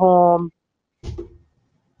 stay-at-home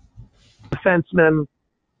defenseman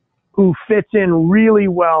who fits in really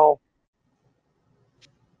well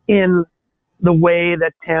in the way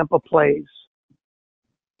that Tampa plays.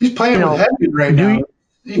 He's playing with Hedman right now.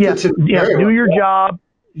 Do your job.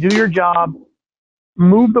 Do your job.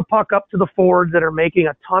 Move the puck up to the forwards that are making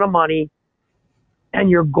a ton of money, and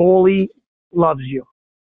your goalie loves you.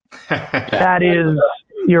 That's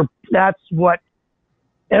what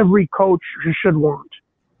every coach should want.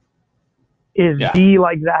 Be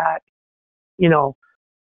like that.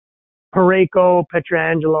 Parayko,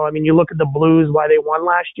 Pietrangelo. I mean, you look at the Blues, why they won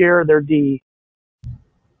last year, their D.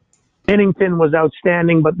 Binnington was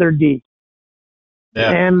outstanding, but their D.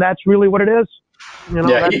 Yeah. And that's really what it is.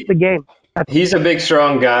 That's the game. He's a big,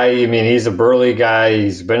 strong guy. I mean, he's a burly guy.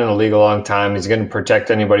 He's been in the league a long time. He's going to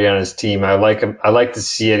protect anybody on his team. I like him. I like to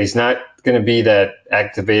see it. He's not going to be that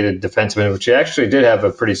activated defenseman, which he actually did have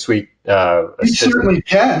a pretty sweet he certainly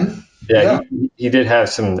can. Yeah. He did have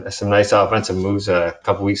some nice offensive moves a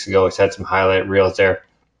couple weeks ago. He's had some highlight reels there.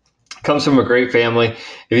 Comes from a great family.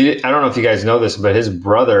 I don't know if you guys know this, but his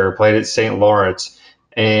brother played at St. Lawrence,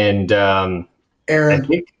 and Aaron,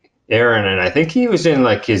 and I think he was in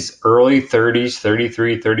like his early 30s,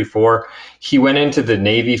 33, 34. He went into the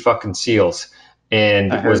Navy fucking SEALs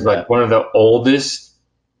and was like one of the oldest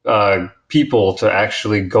people to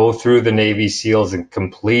actually go through the Navy SEALs and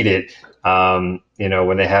complete it.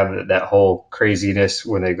 When they have that whole craziness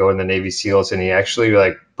when they go in the Navy SEALs, and he actually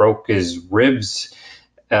like broke his ribs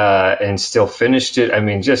and still finished it. I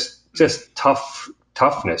mean, just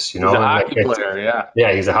toughness, He's a hockey player, yeah.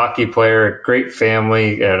 Yeah, he's a hockey player, great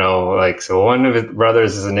family, so one of his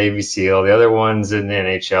brothers is a Navy SEAL, the other one's in the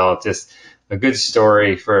NHL. Just a good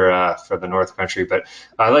story for the North Country. But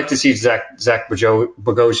I like to see Zach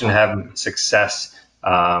Bogosian having success.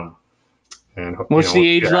 What's the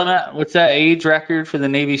age limit? What's that age record for the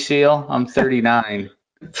Navy SEAL? I'm 39.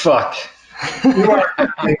 Fuck. You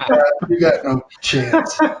got no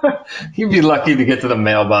chance. You'd be lucky to get to the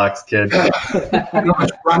mailbox, kid. How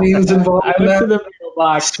much running's involved I in went that? to the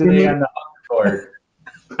mailbox today on the court.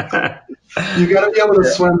 You got to be able to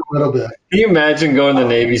swim a little bit. Can you imagine going to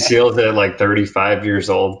Navy SEALs at like 35 years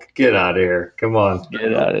old? Get out of here. Come on.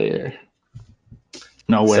 Get out of here.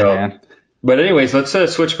 No way, man. But anyways, let's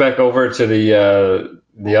switch back over to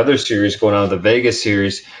the other series going on, the Vegas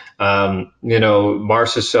series. Marchessault,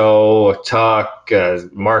 Tuck,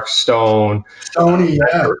 Mark Stone, Stoney,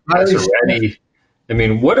 yeah. Pacioretty. I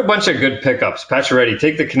mean, what a bunch of good pickups. Pacioretty,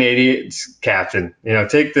 take the Canadiens captain.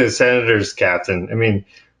 Take the Senators captain. I mean,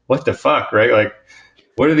 what the fuck, right? Like,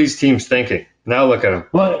 what are these teams thinking? Now look at them.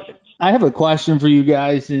 Well, I have a question for you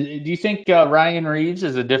guys. Do you think Ryan Reeves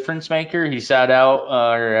is a difference maker? He sat out,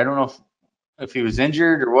 or I don't know if he was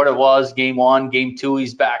injured or what it was. Game 1, Game 2,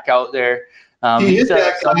 he's back out there. He hit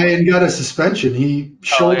that guy and got a suspension. He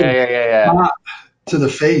showed him to the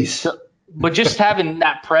face. But just having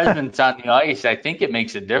that presence on the ice, I think it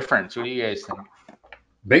makes a difference. What do you guys think?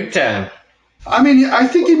 Big time. I mean, I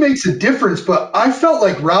think he makes a difference, but I felt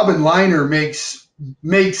like Robin Lehner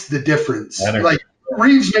makes the difference. Like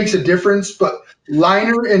Reeves makes a difference, but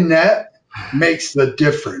Lehner in net makes the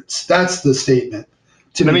difference. That's the statement.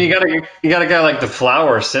 I mean, you got a guy like the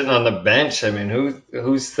Flower sitting on the bench. I mean,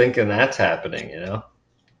 who's thinking that's happening?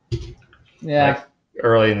 Yeah. Like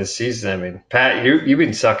early in the season. I mean, Pat, you've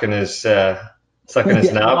been sucking his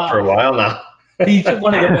knob for a while now. He's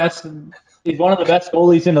one of the best. He's one of the best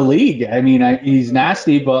goalies in the league. I mean, he's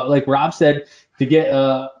nasty, but like Rob said, to get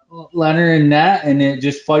Leonard in net and it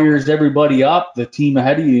just fires everybody up. The team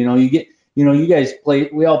ahead of you. You get. You guys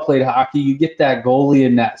we all played hockey. You get that goalie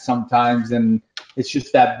in net sometimes, and it's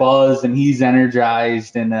just that buzz, and he's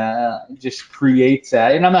energized, and just creates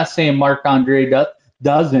that. And I'm not saying Marc-Andre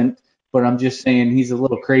doesn't, but I'm just saying he's a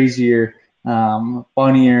little crazier,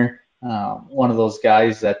 funnier, one of those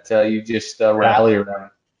guys that you just rally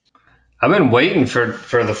around. I've been waiting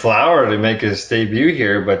for the Flower to make his debut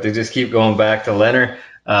here, but they just keep going back to Leonard.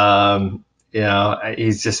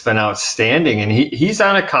 He's just been outstanding, and he's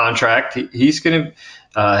on a contract. He's going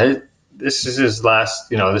to this is his last,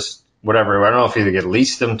 this whatever. I don't know if he get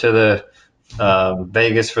leased him to the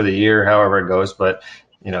Vegas for the year, however it goes, but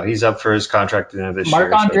he's up for his contract at the end of this year.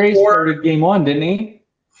 Marc-Andre started Game 1, didn't he?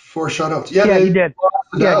 4 shutouts. Yeah, he did.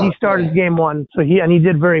 Yeah, he started Game 1, so he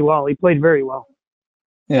did very well. He played very well.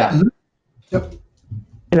 Yeah. Mm-hmm. Yep.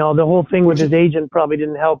 The whole thing with his agent probably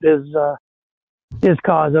didn't help his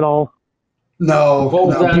cause at all. No.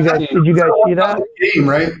 Did you guys see that? Game,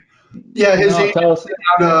 right? Yeah, his agent sent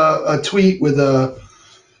out a tweet with a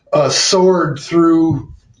sword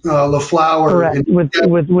through LaFleur. Correct. With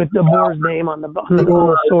the Boer's name on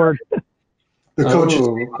the sword. The coach's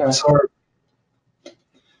name on the sword.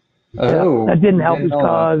 Yeah, that didn't help his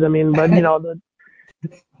cause. I mean, but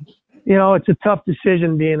it's a tough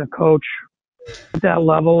decision being a coach at that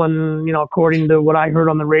level. And according to what I heard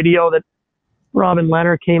on the radio, that Robin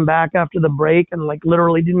Lehner came back after the break and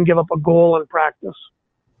literally didn't give up a goal in practice.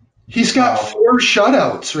 He's got 4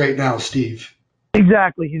 shutouts right now, Steve.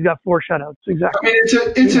 Exactly, he's got 4 shutouts. Exactly. I mean,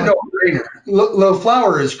 it's a no-brainer.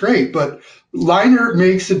 LaFleur is great, but Lehner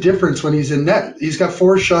makes a difference when he's in net. He's got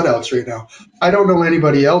 4 shutouts right now. I don't know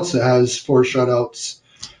anybody else that has 4 shutouts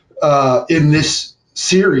in this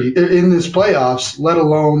series, in this playoffs, let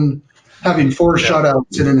alone having 4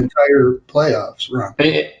 shutouts in an entire playoffs run.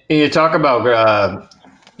 You talk about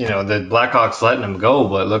the Blackhawks letting him go,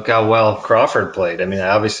 but look how well Crawford played. I mean,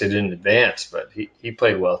 obviously didn't advance, but he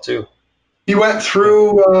played well too. He went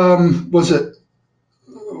through.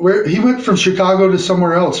 Where he went from Chicago to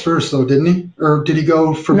somewhere else first, though, didn't he? Or did he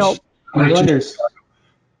go from Islanders?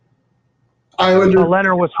 Islanders.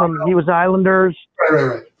 Leonard was Islanders.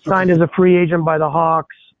 Right. Signed as a free agent by the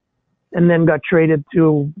Hawks, and then got traded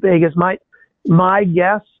to Vegas. My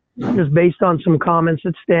guess, just based on some comments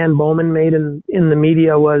that Stan Bowman made in the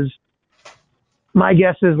media, was my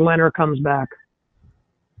guess is Leonard comes back.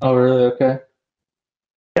 Oh, really? Okay.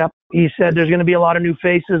 Yep. He said there's going to be a lot of new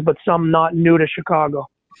faces, but some not new to Chicago.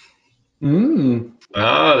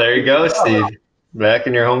 Oh, there you go, Steve. Back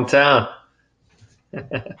in your hometown.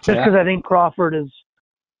 Just because I think Crawford is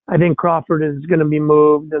going to be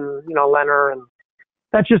moved, and Leonard, and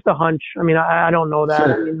that's just a hunch. I mean, I don't know that.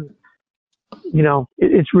 Sure. I mean,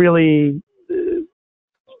 it's really the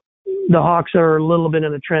Hawks are a little bit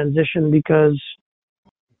in a transition because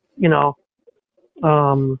their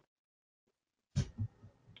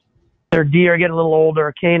D are getting a little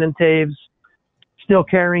older. Kane and Taves still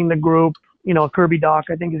carrying the group. Kirby Doc,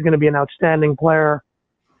 I think, is going to be an outstanding player.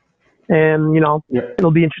 And,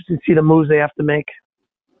 it'll be interesting to see the moves they have to make.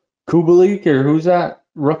 Kubalik, or who's that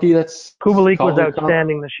rookie that's... Kubalik was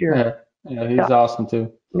outstanding this year. Yeah, he's awesome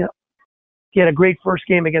too. Yeah. He had a great first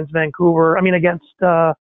game against Vancouver. I mean, against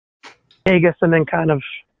Vegas, and then kind of,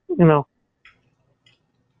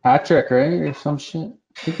 hat trick, right? Or some shit.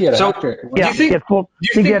 I think he had a hat trick. Yeah, he had 4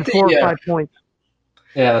 or 5 points.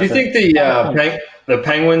 Yeah. Do you think the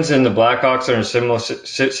Penguins and the Blackhawks are in a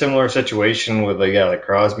similar situation with like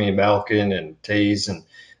Crosby and Malkin and Taves and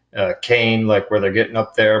Kane, like where they're getting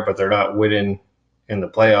up there, but they're not winning in the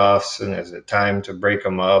playoffs, and is it time to break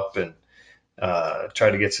them up and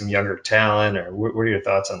try to get some younger talent? Or what are your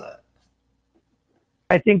thoughts on that?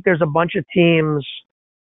 I think there's a bunch of teams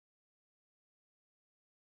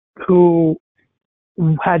who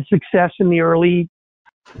had success in the early,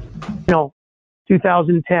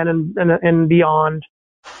 2010 and beyond,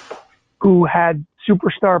 who had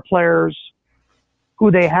superstar players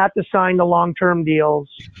who they had to sign to long-term deals,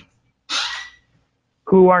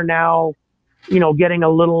 who are now, getting a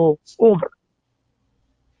little older.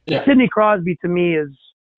 Yeah. Sidney Crosby, to me, is,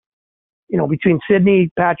 between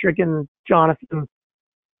Sidney, Patrick, and Jonathan,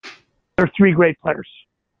 they're 3 great players.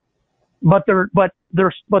 But they're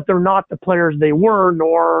not the players they were,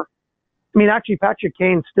 nor, I mean, actually Patrick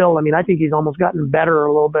Kane still, I mean, I think he's almost gotten better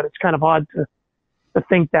a little bit. It's kind of odd to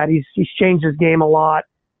think that he's changed his game a lot.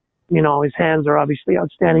 His hands are obviously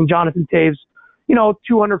outstanding. Jonathan Taves,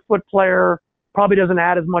 200-foot player, probably doesn't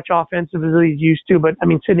add as much offensive as he's used to, but I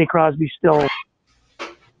mean, Sidney Crosby's still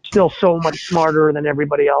so much smarter than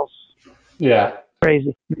everybody else. Yeah.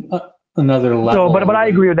 Crazy. Another level. So, but I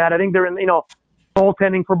agree with that. I think they're in,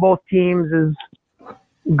 goaltending for both teams is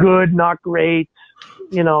good, not great.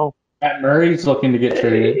 Matt Murray's looking to get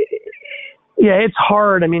traded. Yeah, it's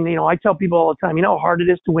hard. I mean, I tell people all the time, how hard it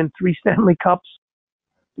is to win 3 Stanley Cups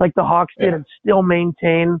like the Hawks did and still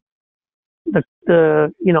maintain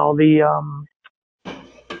the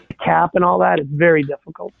cap and all that. It's very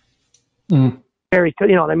difficult. Very,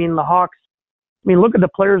 I mean, the Hawks, look at the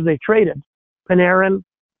players they traded. Panarin.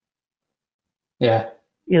 Yeah.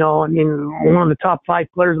 One of the top 5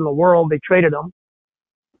 players in the world, they traded him.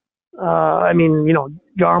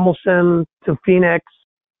 Jarmelson to Phoenix,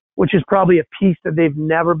 which is probably a piece that they've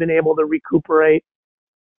never been able to recuperate.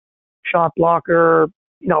 Shot blocker,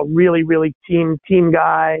 really, really team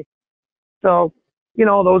guy. So,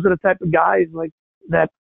 those are the type of guys like that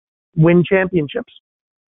win championships.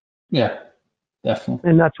 Yeah, definitely.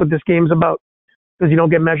 And that's what this game's about, because you don't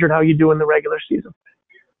get measured how you do in the regular season.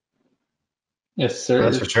 Yes, sir.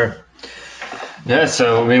 That's for sure. Yeah,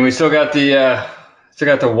 so we still got the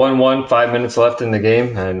 1-1, 5 minutes left in the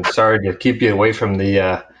game, and sorry to keep you away from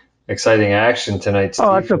the exciting action tonight, Steve.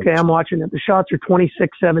 Oh, that's okay. I'm watching it. The shots are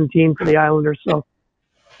 26-17 for the Islanders, so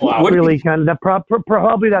really kind of that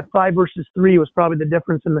probably that 5 versus 3 was probably the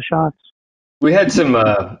difference in the shots. We had some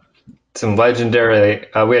legendary.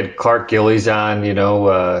 We had Clark Gillies on,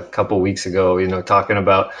 a couple weeks ago, talking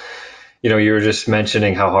about. You were just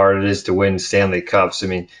mentioning how hard it is to win Stanley Cups. I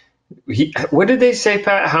mean, what did they say,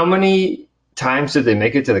 Pat? How many times did they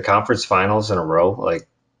make it to the conference finals in a row? Like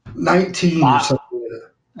 19 or something.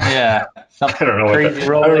 Yeah. I don't know. Crazy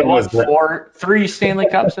row. They won 3 Stanley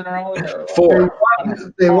Cups in a row? 4.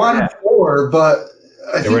 They won 4, but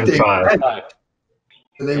I think they won 5.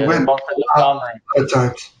 They went a lot of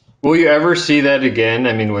times. Will you ever see that again?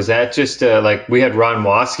 I mean, was that just like we had Ron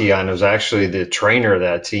Waske on, who was actually the trainer of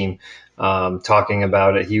that team, talking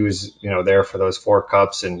about it. He was, there for those 4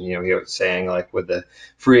 cups, and he was saying, like, with the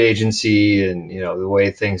free agency and the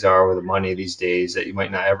way things are with the money these days, that you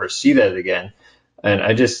might not ever see that again. And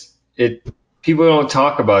people don't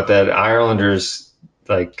talk about that Islanders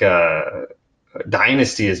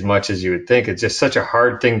dynasty as much as you would think. It's just such a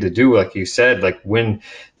hard thing to do, like you said, like win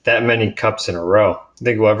that many cups in a row.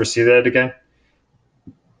 Think we'll ever see that again?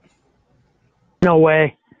 No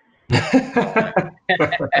way.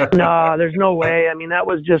 No, there's no way. I mean, that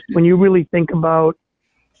was just, when you really think about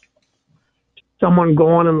someone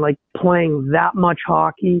going and like playing that much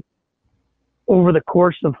hockey over the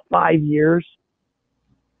course of 5 years.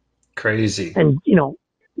 Crazy. And,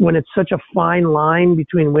 when it's such a fine line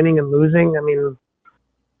between winning and losing, I mean,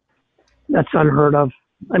 that's unheard of.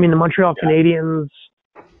 I mean, the Montreal Canadiens,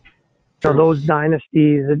 those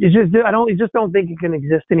dynasties, I just don't think it can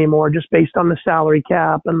exist anymore, just based on the salary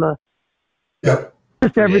cap and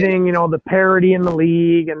just everything, the parity in the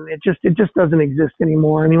league, and it just doesn't exist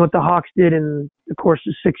anymore. I mean, what the Hawks did in the course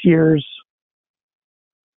of 6 years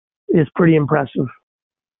is pretty impressive.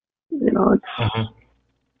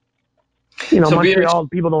 It's so Montreal,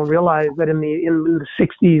 people don't realize that in the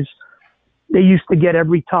 60s they used to get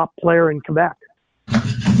every top player in Quebec.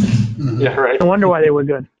 Yeah, right. No wonder why they were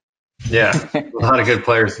good. Yeah, a lot of good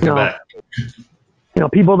players in Quebec.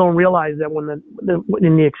 People don't realize that when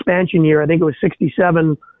in the expansion year, I think it was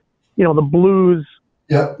 67, the Blues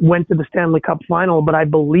went to the Stanley Cup final, but I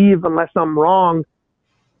believe, unless I'm wrong,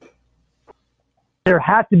 there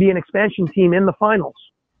had to be an expansion team in the finals.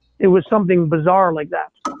 It was something bizarre like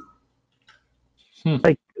that.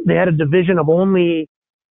 Like they had a division of only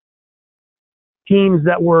teams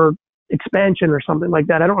that were expansion or something like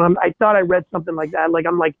that. I thought I read something like that. Like,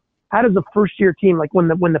 I'm like, how does the first year team, like when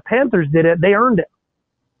the Panthers did it, they earned it.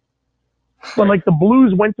 But like the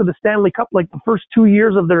Blues went to the Stanley Cup like the first 2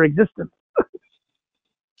 years of their existence.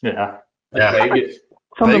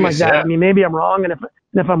 Something like that. I mean, maybe I'm wrong, and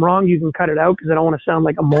if I'm wrong, you can cut it out because I don't want to sound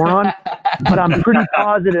like a moron. But I'm pretty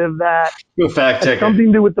positive that it's something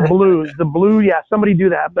to do with the Blues. The Blue, somebody do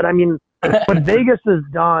that. But I mean, what Vegas has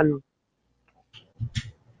done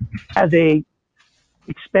as a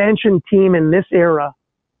expansion team in this era,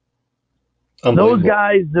 those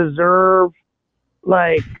guys deserve,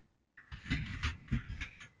 like,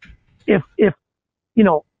 if the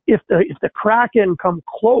Kraken come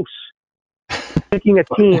close to picking a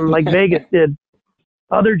team like Vegas did,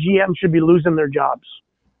 other GMs should be losing their jobs.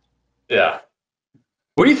 Yeah.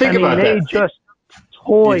 What do you think about that?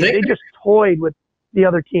 They just toyed with the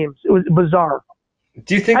other teams. It was bizarre.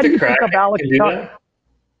 Do you think the Kraken can do that?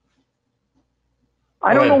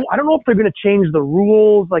 I don't know. I don't know if they're going to change the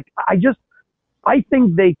rules. Like, I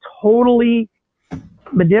think they totally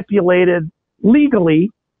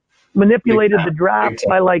legally manipulated the draft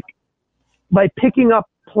by picking up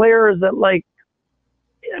players that, like,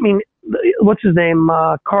 I mean, what's his name?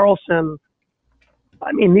 Carlson.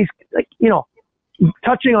 I mean, these, like,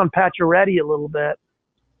 touching on Pacioretty a little bit,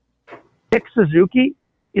 Nick Suzuki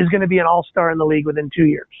is going to be an all-star in the league within 2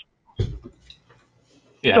 years.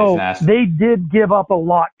 Yeah, so they did give up a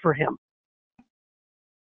lot for him.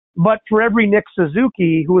 But for every Nick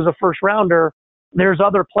Suzuki who was a first rounder, there's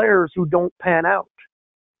other players who don't pan out.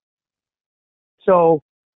 So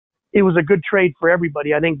it was a good trade for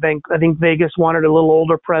everybody. I think Vegas wanted a little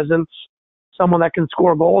older presence, someone that can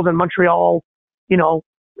score goals, and Montreal,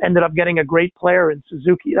 ended up getting a great player in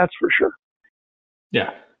Suzuki. That's for sure.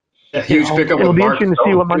 Yeah. A huge pickup. It'll be interesting to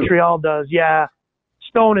see what Montreal does. Yeah.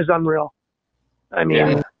 Stone is unreal. I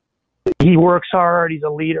mean, he works hard. He's a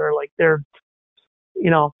leader. Like, they're,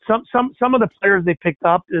 some of the players they picked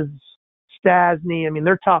up is Stasny. I mean,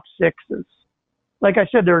 their top six is, like I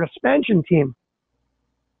said, they're an expansion team.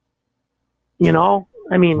 I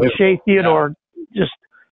mean, Shea Theodore, just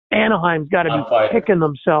Anaheim's got to be kicking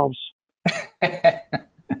themselves.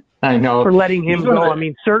 I know. For letting him go. I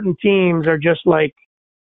mean, certain teams are just like,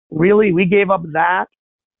 really? We gave up that?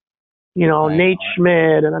 Nate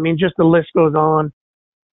Schmidt, and I mean, just the list goes on.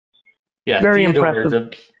 Yeah, very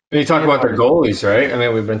impressive. You talk about their goalies, right? I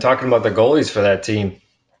mean, we've been talking about the goalies for that team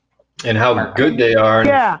and how good they are.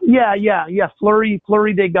 Yeah. Fleury,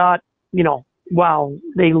 they got, wow.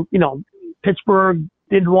 They, Pittsburgh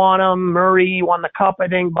didn't want him. Murray won the cup, I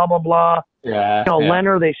think, blah, blah, blah. Yeah.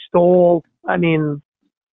 Leonard, they stole. I mean,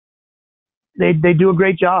 they do a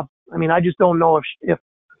great job. I mean, I just don't know if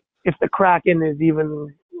the Kraken is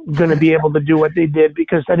even going to be able to do what they did,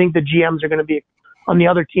 because I think the GMs are going to be, on the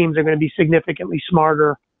other teams, are going to be significantly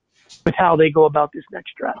smarter with how they go about this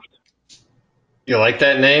next draft. You like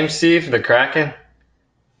that name, Steve? The Kraken?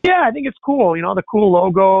 Yeah, I think it's cool. The cool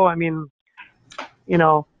logo. I mean,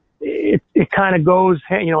 it kind of goes,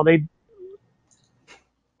 I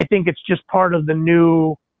think it's just part of the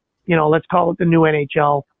new, let's call it the new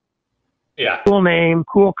NHL. Yeah. Cool name,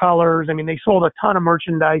 cool colors. I mean, they sold a ton of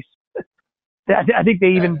merchandise. I think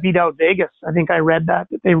they even beat out Vegas. I think I read that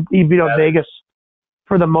they beat out Vegas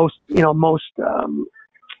for the most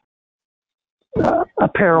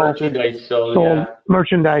apparel merchandise sold.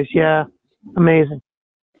 Merchandise. Yeah, amazing.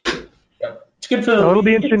 It's good for the league. It'll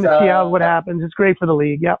be interesting to see what happens. It's great for the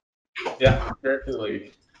league. Yep. Yeah, great for the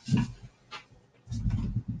league.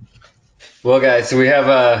 Well, guys, so we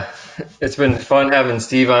have it's been fun having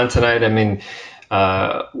Steve on tonight. I mean,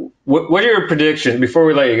 What are your predictions before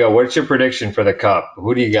we let you go? What's your prediction for the Cup?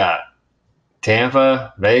 Who do you got?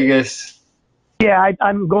 Tampa, Vegas? Yeah,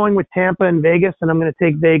 I'm going with Tampa and Vegas, and I'm going to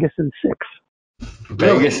take Vegas in 6.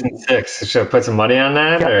 Vegas in 6. Should I put some money on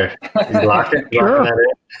that, or you lock it? Sure, that in?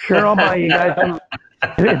 sure. I'll buy you guys some.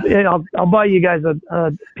 I'll buy you guys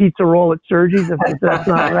a pizza roll at Sergi's if that's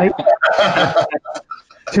not right.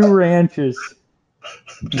 2 ranches.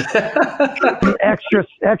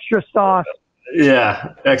 extra sauce.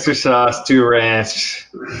 Yeah, extra sauce, 2 ranch,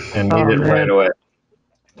 and eat it right away.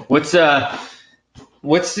 What's the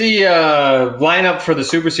lineup for the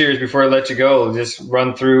Super Series before I let you go? Just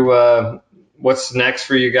run through what's next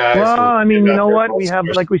for you guys. Well, I mean, you know what? We have,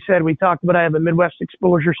 like we said, we talked about, I have a Midwest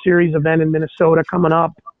Exposure Series event in Minnesota coming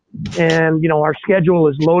up. And, our schedule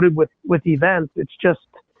is loaded with events. It's just,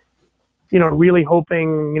 really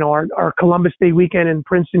hoping, our Columbus Day weekend in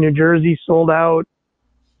Princeton, New Jersey sold out.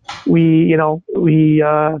 We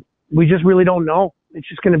just really don't know. It's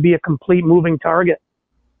just going to be a complete moving target.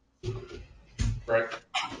 Right.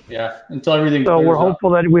 Yeah. Until everything. So we're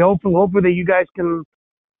hopeful that you guys can,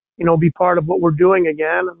 be part of what we're doing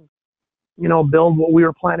again, and build what we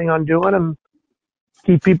were planning on doing, and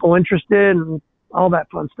keep people interested and all that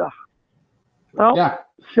fun stuff. Well, yeah.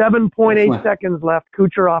 7.8 seconds left.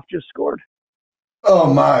 Kucherov just scored.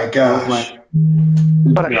 Oh my gosh!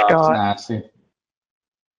 What a shot! Nasty.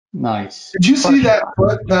 Nice. Did you see that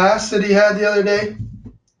foot pass that he had the other day?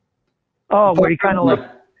 Oh, where he kind of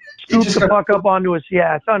scoops the puck up onto us.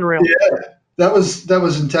 Yeah, it's unreal. Yeah, that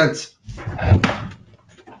was intense.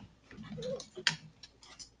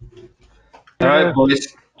 All right,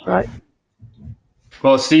 boys. All right.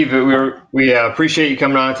 Well, Steve, we appreciate you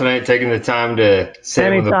coming on tonight, taking the time to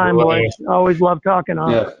sit with the Anytime, boys. Always love talking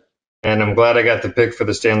on. Yeah. And I'm glad I got the pick for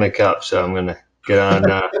the Stanley Cup, so I'm gonna get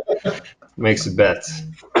on, make some bets.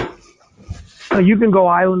 You can go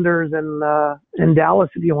Islanders in Dallas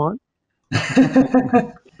if you want.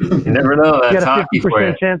 You never know. That's hockey for you.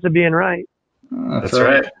 You got a 50% chance of being right. That's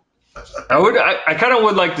right. I kind of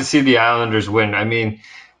would like to see the Islanders win. I mean,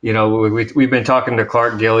 we've been talking to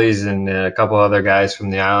Clark Gillies and a couple other guys from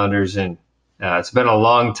the Islanders, and it's been a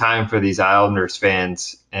long time for these Islanders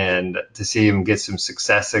fans, and to see them get some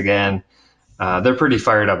success again, they're pretty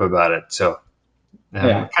fired up about it. So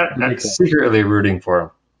I'm secretly rooting for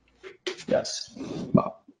them. Yes.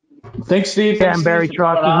 Well, thanks, Steve. Yeah, and Barry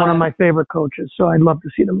Trotz is one of my favorite coaches, so I'd love to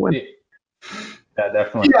see them win. Yeah,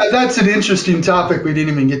 definitely. Yeah, that's an interesting topic we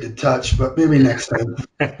didn't even get to touch, but maybe next time.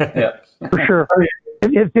 Yeah, for sure.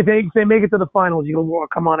 If they make it to the finals, you'll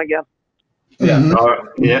come on again. Yeah.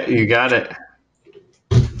 Mm-hmm. Yeah, you got it.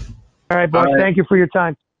 All right, boys. Thank you for your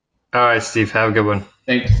time. All right, Steve. Have a good one.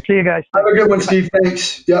 Thanks. See you guys. Have a good one, Steve.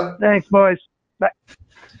 Thanks. Yep. Thanks, boys. Bye.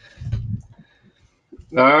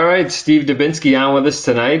 All right, Steve Dubinsky on with us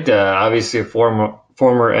tonight. Obviously a former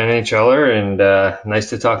NHLer, and nice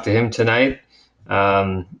to talk to him tonight.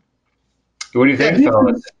 What do you think,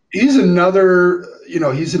 fellas? He's another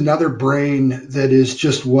brain that is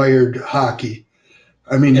just wired hockey.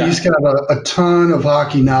 I mean, he's got a ton of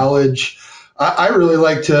hockey knowledge. I really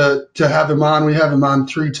like to have him on. We have him on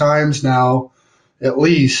 3 times now, at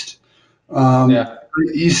least.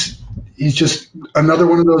 He's just another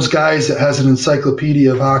one of those guys that has an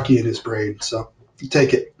encyclopedia of hockey in his brain. So you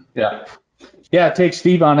take it. Yeah. Take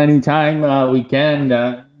Steve on anytime we can.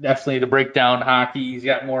 Definitely to break down hockey. He's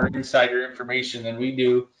got more insider information than we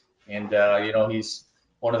do. And, he's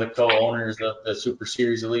one of the co-owners of the Super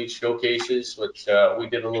Series Elite Showcases, which we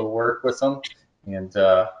did a little work with him. And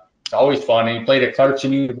it's always fun. And he played at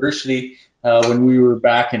Clarkson University when we were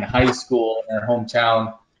back in high school in our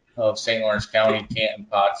hometown of St. Lawrence County, Canton,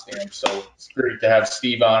 Potsdam. So it's great to have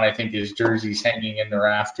Steve on. I think his jersey's hanging in the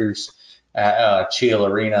rafters at Cheal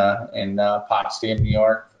Arena in Potsdam, New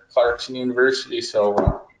York, Clarkson University.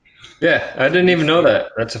 So, yeah, I didn't even know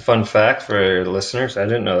that. That's a fun fact for listeners. I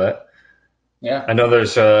didn't know that. Yeah. I know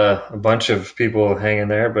there's a bunch of people hanging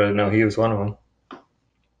there, but I know he was one of them.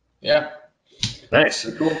 Yeah. Nice.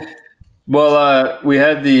 Cool. Well, we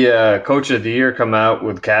had the Coach of the Year come out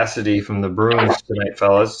with Cassidy from the Bruins tonight,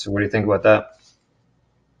 fellas. So what do you think about that?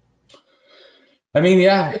 I mean,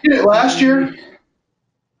 yeah. Did it last year?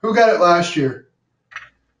 Who got it last year?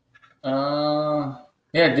 Yeah,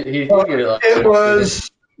 he did get it last year.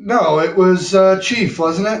 It was Chief,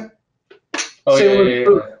 wasn't it? Oh, yeah.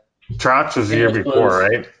 Trotz was the year before,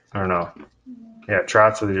 right? I don't know. Yeah,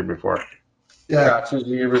 Trotz was the year before. Yeah. Trotz was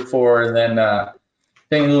the year before, and then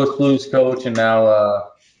St. Louis Blues coach, and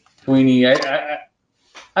now Sweeney. I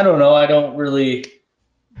don't know. I don't really.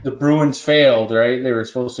 The Bruins failed, right? They were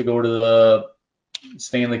supposed to go to the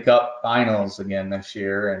Stanley Cup Finals again this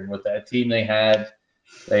year, and with that team they had,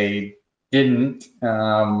 they didn't.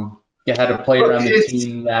 You had a player on the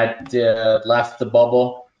team that left the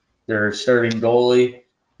bubble. Their starting goalie.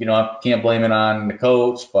 I can't blame it on the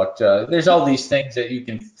coach, but there's all these things that you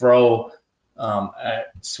can throw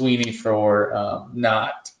at Sweeney for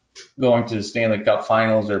not going to the Stanley Cup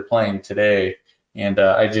Finals or playing today. And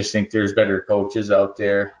I just think there's better coaches out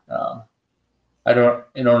there. I don't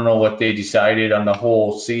know what they decided on the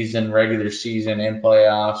whole season, regular season and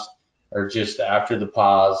playoffs, or just after the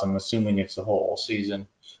pause. I'm assuming it's the whole season.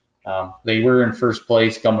 They were in first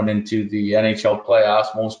place coming into the NHL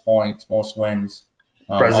playoffs, most points, most wins.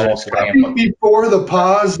 Before the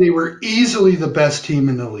pause, they were easily the best team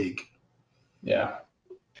in the league. Yeah.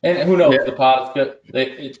 And who knows, the pause,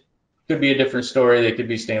 it could be a different story. They could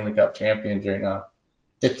be Stanley Cup champions right now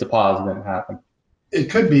if the pause didn't happen. It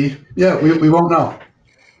could be. Yeah, we won't know.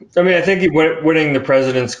 I mean, I think winning the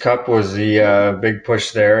President's Cup was the big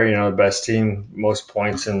push there. The best team, most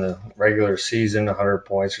points in the regular season, 100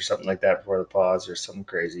 points or something like that before the pause or something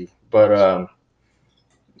crazy. But, I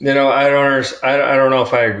don't know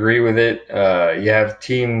if I agree with it. You have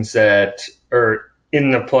teams that are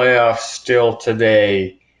in the playoffs still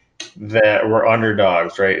today that were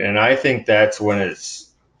underdogs, right? And I think that's when it's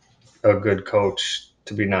a good coach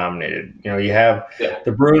to be nominated. You have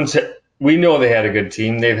the Bruins. We know they had a good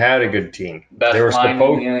team. They've had a good team. Best they were line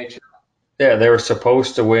supposed, in the NHL. Yeah, they were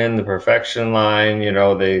supposed to win the perfection line.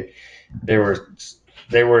 They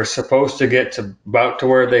were supposed to get to about to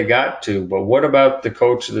where they got to. But what about the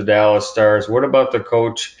coach of the Dallas Stars? What about the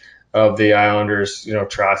coach of the Islanders?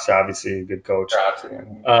 Trotz, obviously a good coach.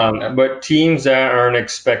 But teams that aren't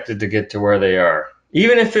expected to get to where they are,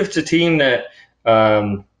 even if it's a team that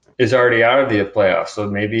is already out of the playoffs. So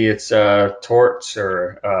maybe it's Torts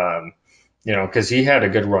or because he had a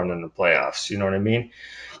good run in the playoffs. You know what I mean?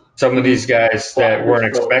 Some of these guys that weren't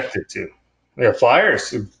expected to. Yeah,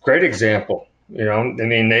 Flyers, great example.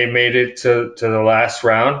 They made it to the last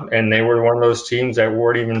round, and they were one of those teams that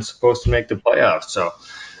weren't even supposed to make the playoffs. So,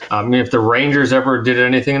 if the Rangers ever did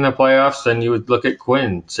anything in the playoffs, then you would look at Quinn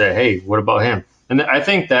and say, hey, what about him? And I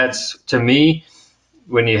think that's, to me,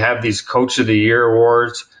 when you have these Coach of the Year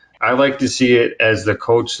awards, I like to see it as the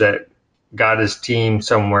coach that got his team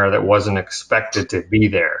somewhere that wasn't expected to be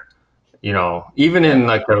there. Even in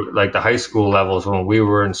like the high school levels when we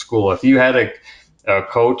were in school, if you had a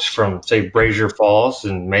coach from, say, Brazier Falls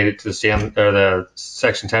and made it to the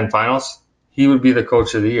Section 10 finals, he would be the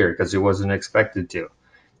Coach of the Year because he wasn't expected to.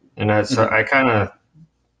 And that's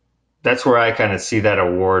that's where I kind of see that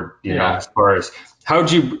award, as far as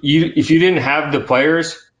how'd you if you didn't have the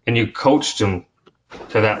players and you coached them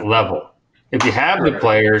to that level. If you have the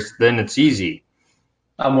players, then it's easy.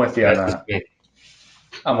 I'm with you on that.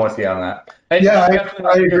 I'm with you on that. I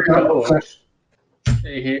agree.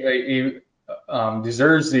 He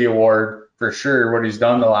deserves the award for sure. What he's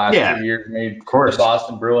done the last 2 years made the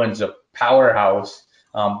Boston Bruins a powerhouse.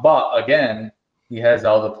 But again, he has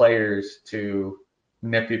all the players to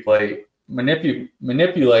manipulate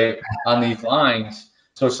on these lines.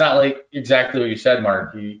 So it's not like exactly what you said,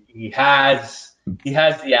 Mark. He has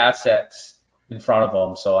the assets in front of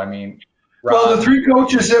him. So the three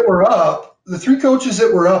coaches that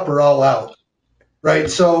were up are all out, right?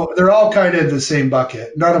 So they're all kind of in the same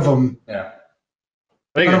bucket. None of them. Yeah.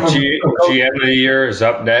 I think GM of the year is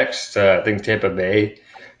up next. I think Tampa Bay.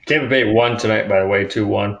 Tampa Bay won tonight, by the way,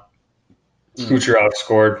 2-1. Kucherov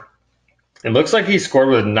scored. It looks like he scored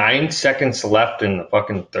with 9 seconds left in the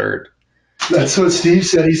fucking third. That's what Steve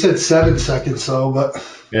said. He said 7 seconds, though. But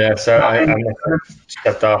yeah, so I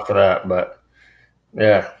stepped off of that, but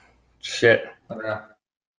yeah, shit.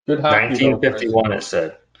 Good hockey. 1951, it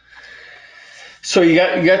said. So you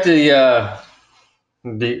got the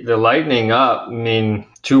Lightning up.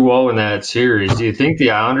 2-0 in that series. Do you think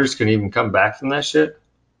the Islanders can even come back from that shit?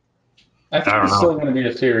 I think it's still going to be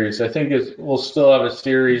a series. I think we'll still have a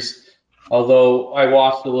series. Although I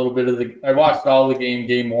watched I watched all the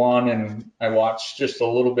game one, and I watched just a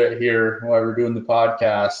little bit here while we're doing the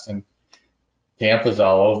podcast, and Tampa's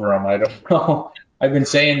all over them. I don't know. I've been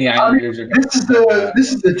saying the Islanders are.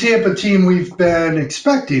 This is the Tampa team we've been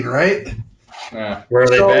expecting, right? Yeah. Where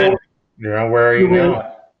have they been? Where are you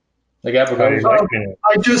now? They got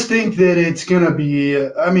I just think that it's going to be.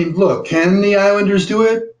 Look, can the Islanders do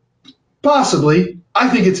it? Possibly. I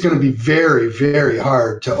think it's going to be very, very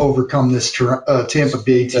hard to overcome this Tampa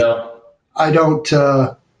Bay team. I don't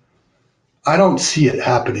see it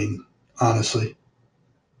happening, honestly.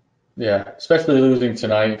 Yeah, especially losing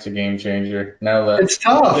tonight, it's a game changer. Now that it's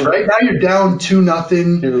tough, right? Now you're down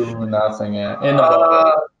 2-0. 2-0, yeah. In the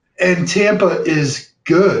bubble. and Tampa is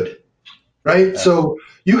good, right? Yeah. So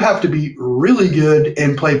you have to be really good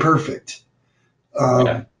and play perfect.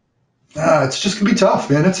 It's just going to be tough,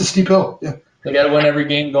 man. It's a steep hill. Yeah. They got to win every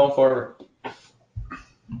game going forward.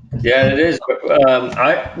 Yeah, it is.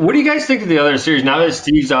 What do you guys think of the other series? Now that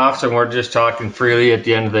Steve's off, and we're just talking freely at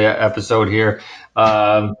the end of the episode here.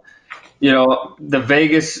 The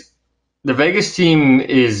Vegas team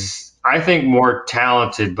is, I think, more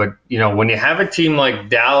talented. But when you have a team like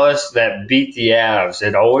Dallas that beat the Avs,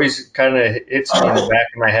 it always kind of hits me in the back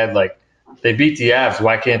of my head like, they beat the Avs.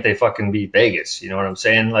 Why can't they fucking beat Vegas? You know what I'm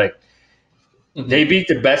saying? Like, they beat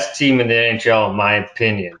the best team in the NHL, in my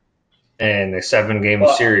opinion, in a 7-game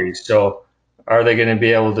series. So are they going to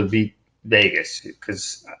be able to beat Vegas?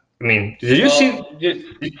 Because, I mean, did you see?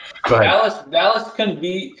 Go ahead. Dallas can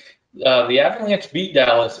beat the Avalanche beat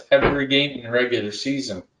Dallas every game in the regular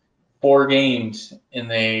season, 4 games, and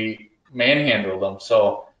they manhandled them.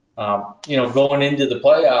 So, going into the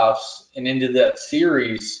playoffs and into that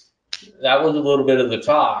series, that was a little bit of the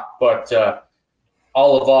talk. But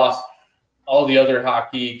all of us, all the other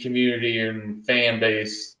hockey community and fan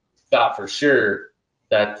base thought for sure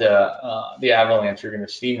that the Avalanche are going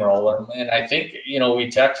to steamroll them. And I think,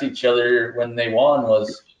 we text each other when they won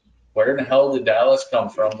was, where in the hell did Dallas come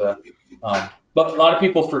from? But a lot of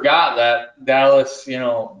people forgot that Dallas,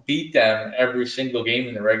 beat them every single game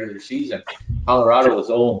in the regular season. Colorado was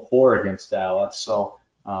 0-4 against Dallas. So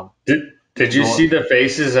did you see the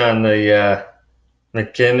faces on the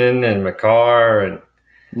McKinnon and McCarr?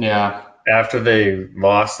 And yeah. After they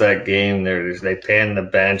lost that game, they panned the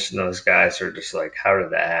bench, and those guys are just like, how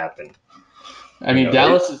did that happen? I mean,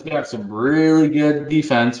 Dallas has got some really good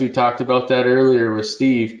defense. We talked about that earlier with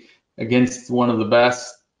Steve, against one of the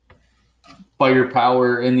best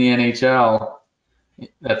firepower in the NHL.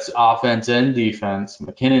 That's offense and defense.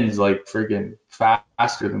 McKinnon's like freaking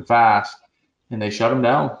faster than fast, and they shut him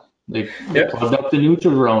down. They plugged up the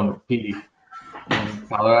neutral zone, Petey. And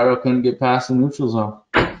Colorado couldn't get past the neutral zone.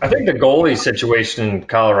 I think the goalie situation in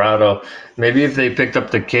Colorado, maybe if they picked up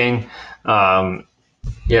the King, or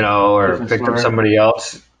picked up somebody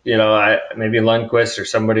else, maybe Lundqvist or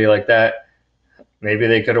somebody like that, maybe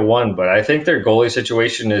they could have won. But I think their goalie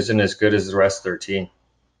situation isn't as good as the rest of their team.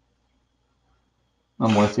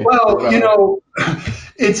 I'm with you. Well,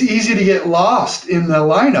 it's easy to get lost in the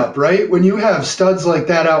lineup, right? When you have studs like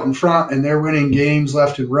that out in front and they're winning games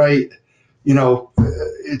left and right,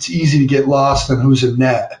 it's easy to get lost on who's in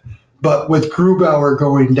net. But with Grubauer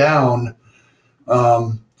going down,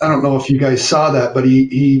 I don't know if you guys saw that, but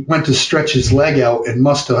he went to stretch his leg out and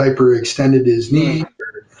must have hyperextended his knee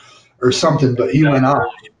or something, but he went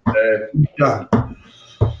off. Done.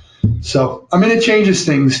 So, I mean, it changes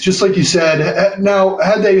things, just like you said. Now,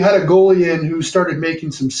 had they had a goalie in who started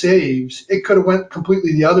making some saves, it could have went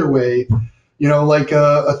completely the other way, like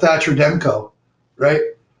a Thatcher Demko, right?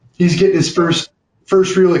 He's getting his first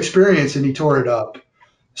real experience, and he tore it up.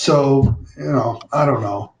 So, I don't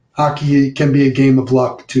know. Hockey can be a game of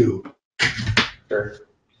luck, too. Sure.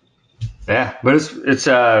 Yeah, but it's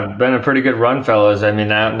been a pretty good run, fellas. I mean,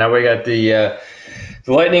 now we got the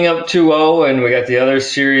Lightning up 2-0, and we got the other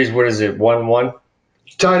series. What is it, 1-1?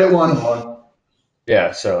 Tied at 1-1.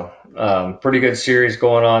 Yeah, so pretty good series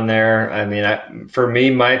going on there. I mean, for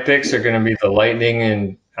me, my picks are going to be the Lightning,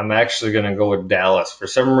 and I'm actually going to go with Dallas. For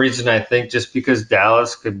some reason, I think just because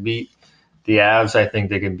Dallas could beat the Avs, I think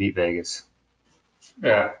they can beat Vegas.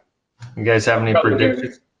 Yeah. You guys have any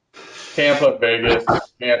predictions? Tampa, Vegas,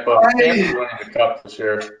 Tampa's winning the cup this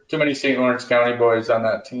year. Too many St. Lawrence County boys on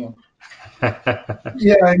that team.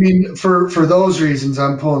 Yeah, I mean, for those reasons,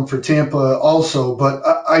 I'm pulling for Tampa also. But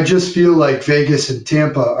I just feel like Vegas and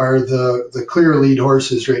Tampa are the clear lead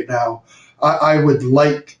horses right now. I would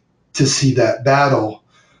like to see that battle.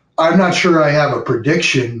 I'm not sure I have a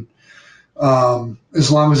prediction.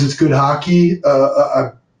 As long as it's good hockey,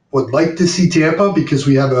 I would like to see Tampa because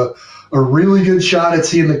we have a really good shot at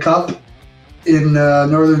seeing the Cup in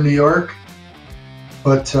Northern New York.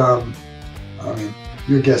 But, I mean,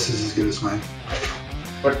 your guess is as good as mine.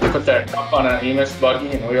 Put that Cup on an Enos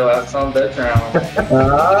buggy and wheel that son bitch around.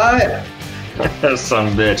 Yeah.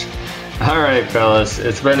 Son bitch. All right, fellas.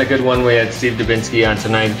 It's been a good one. We had Steve Dubinsky on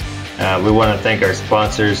tonight. We want to thank our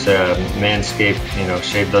sponsors, Manscaped,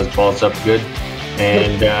 shave those balls up good.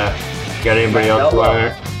 And got anybody else want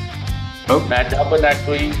to? Oh. Matt Delpa next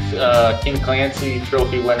week, King Clancy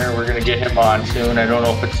Trophy winner. We're going to get him on soon. I don't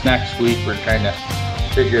know if it's next week. We're trying to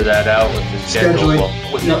figure that out with the schedule.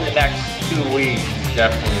 Within the next 2 weeks,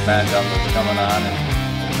 definitely Matt Delpa's coming on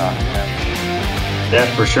and talking to him. Yeah,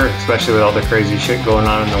 for sure. Especially with all the crazy shit going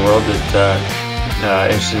on in the world.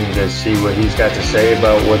 Interesting to see what he's got to say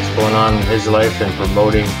about what's going on in his life and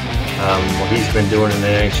promoting what he's been doing in the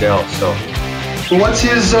NHL. So, what's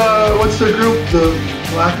the group? The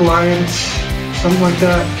Black Alliance, something like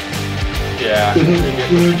that. Yeah.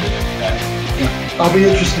 I'll be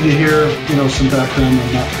interested to hear some background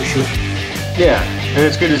on that for sure. Yeah, and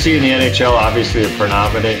it's good to see in the NHL, obviously a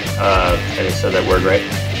predominant, I said that word right,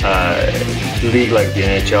 league like the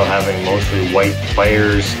NHL having mostly white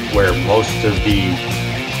players, where most of the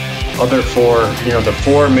other the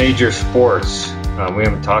four major sports, we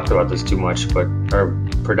haven't talked about this too much, but are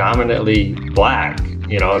predominantly black,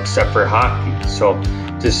 except for hockey. So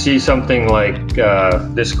to see something like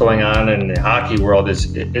this going on in the hockey world,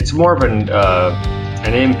 it's more of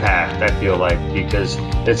an impact, I feel like, because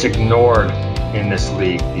it's ignored in this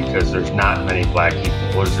league because there's not many black people.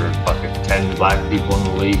 What is there, fucking 10 black people in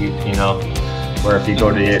the league, where if you go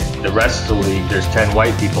to the rest of the league, there's 10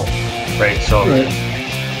 white people, right? So,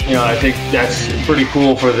 I think that's pretty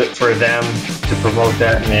cool for them to promote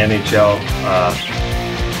that in the NHL.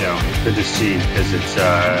 Good to see, because it's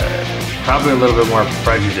probably a little bit more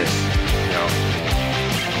prejudice,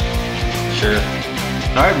 Sure.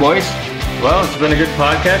 All right, boys. Well, it's been a good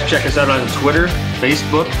podcast. Check us out on Twitter,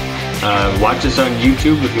 Facebook. Watch us on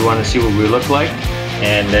YouTube if you want to see what we look like.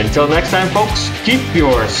 And until next time, folks, keep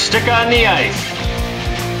your stick on the ice.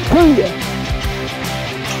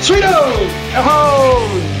 Sweeto!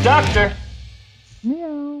 Oh, doctor.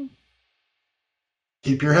 Meow.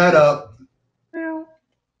 Keep your head up.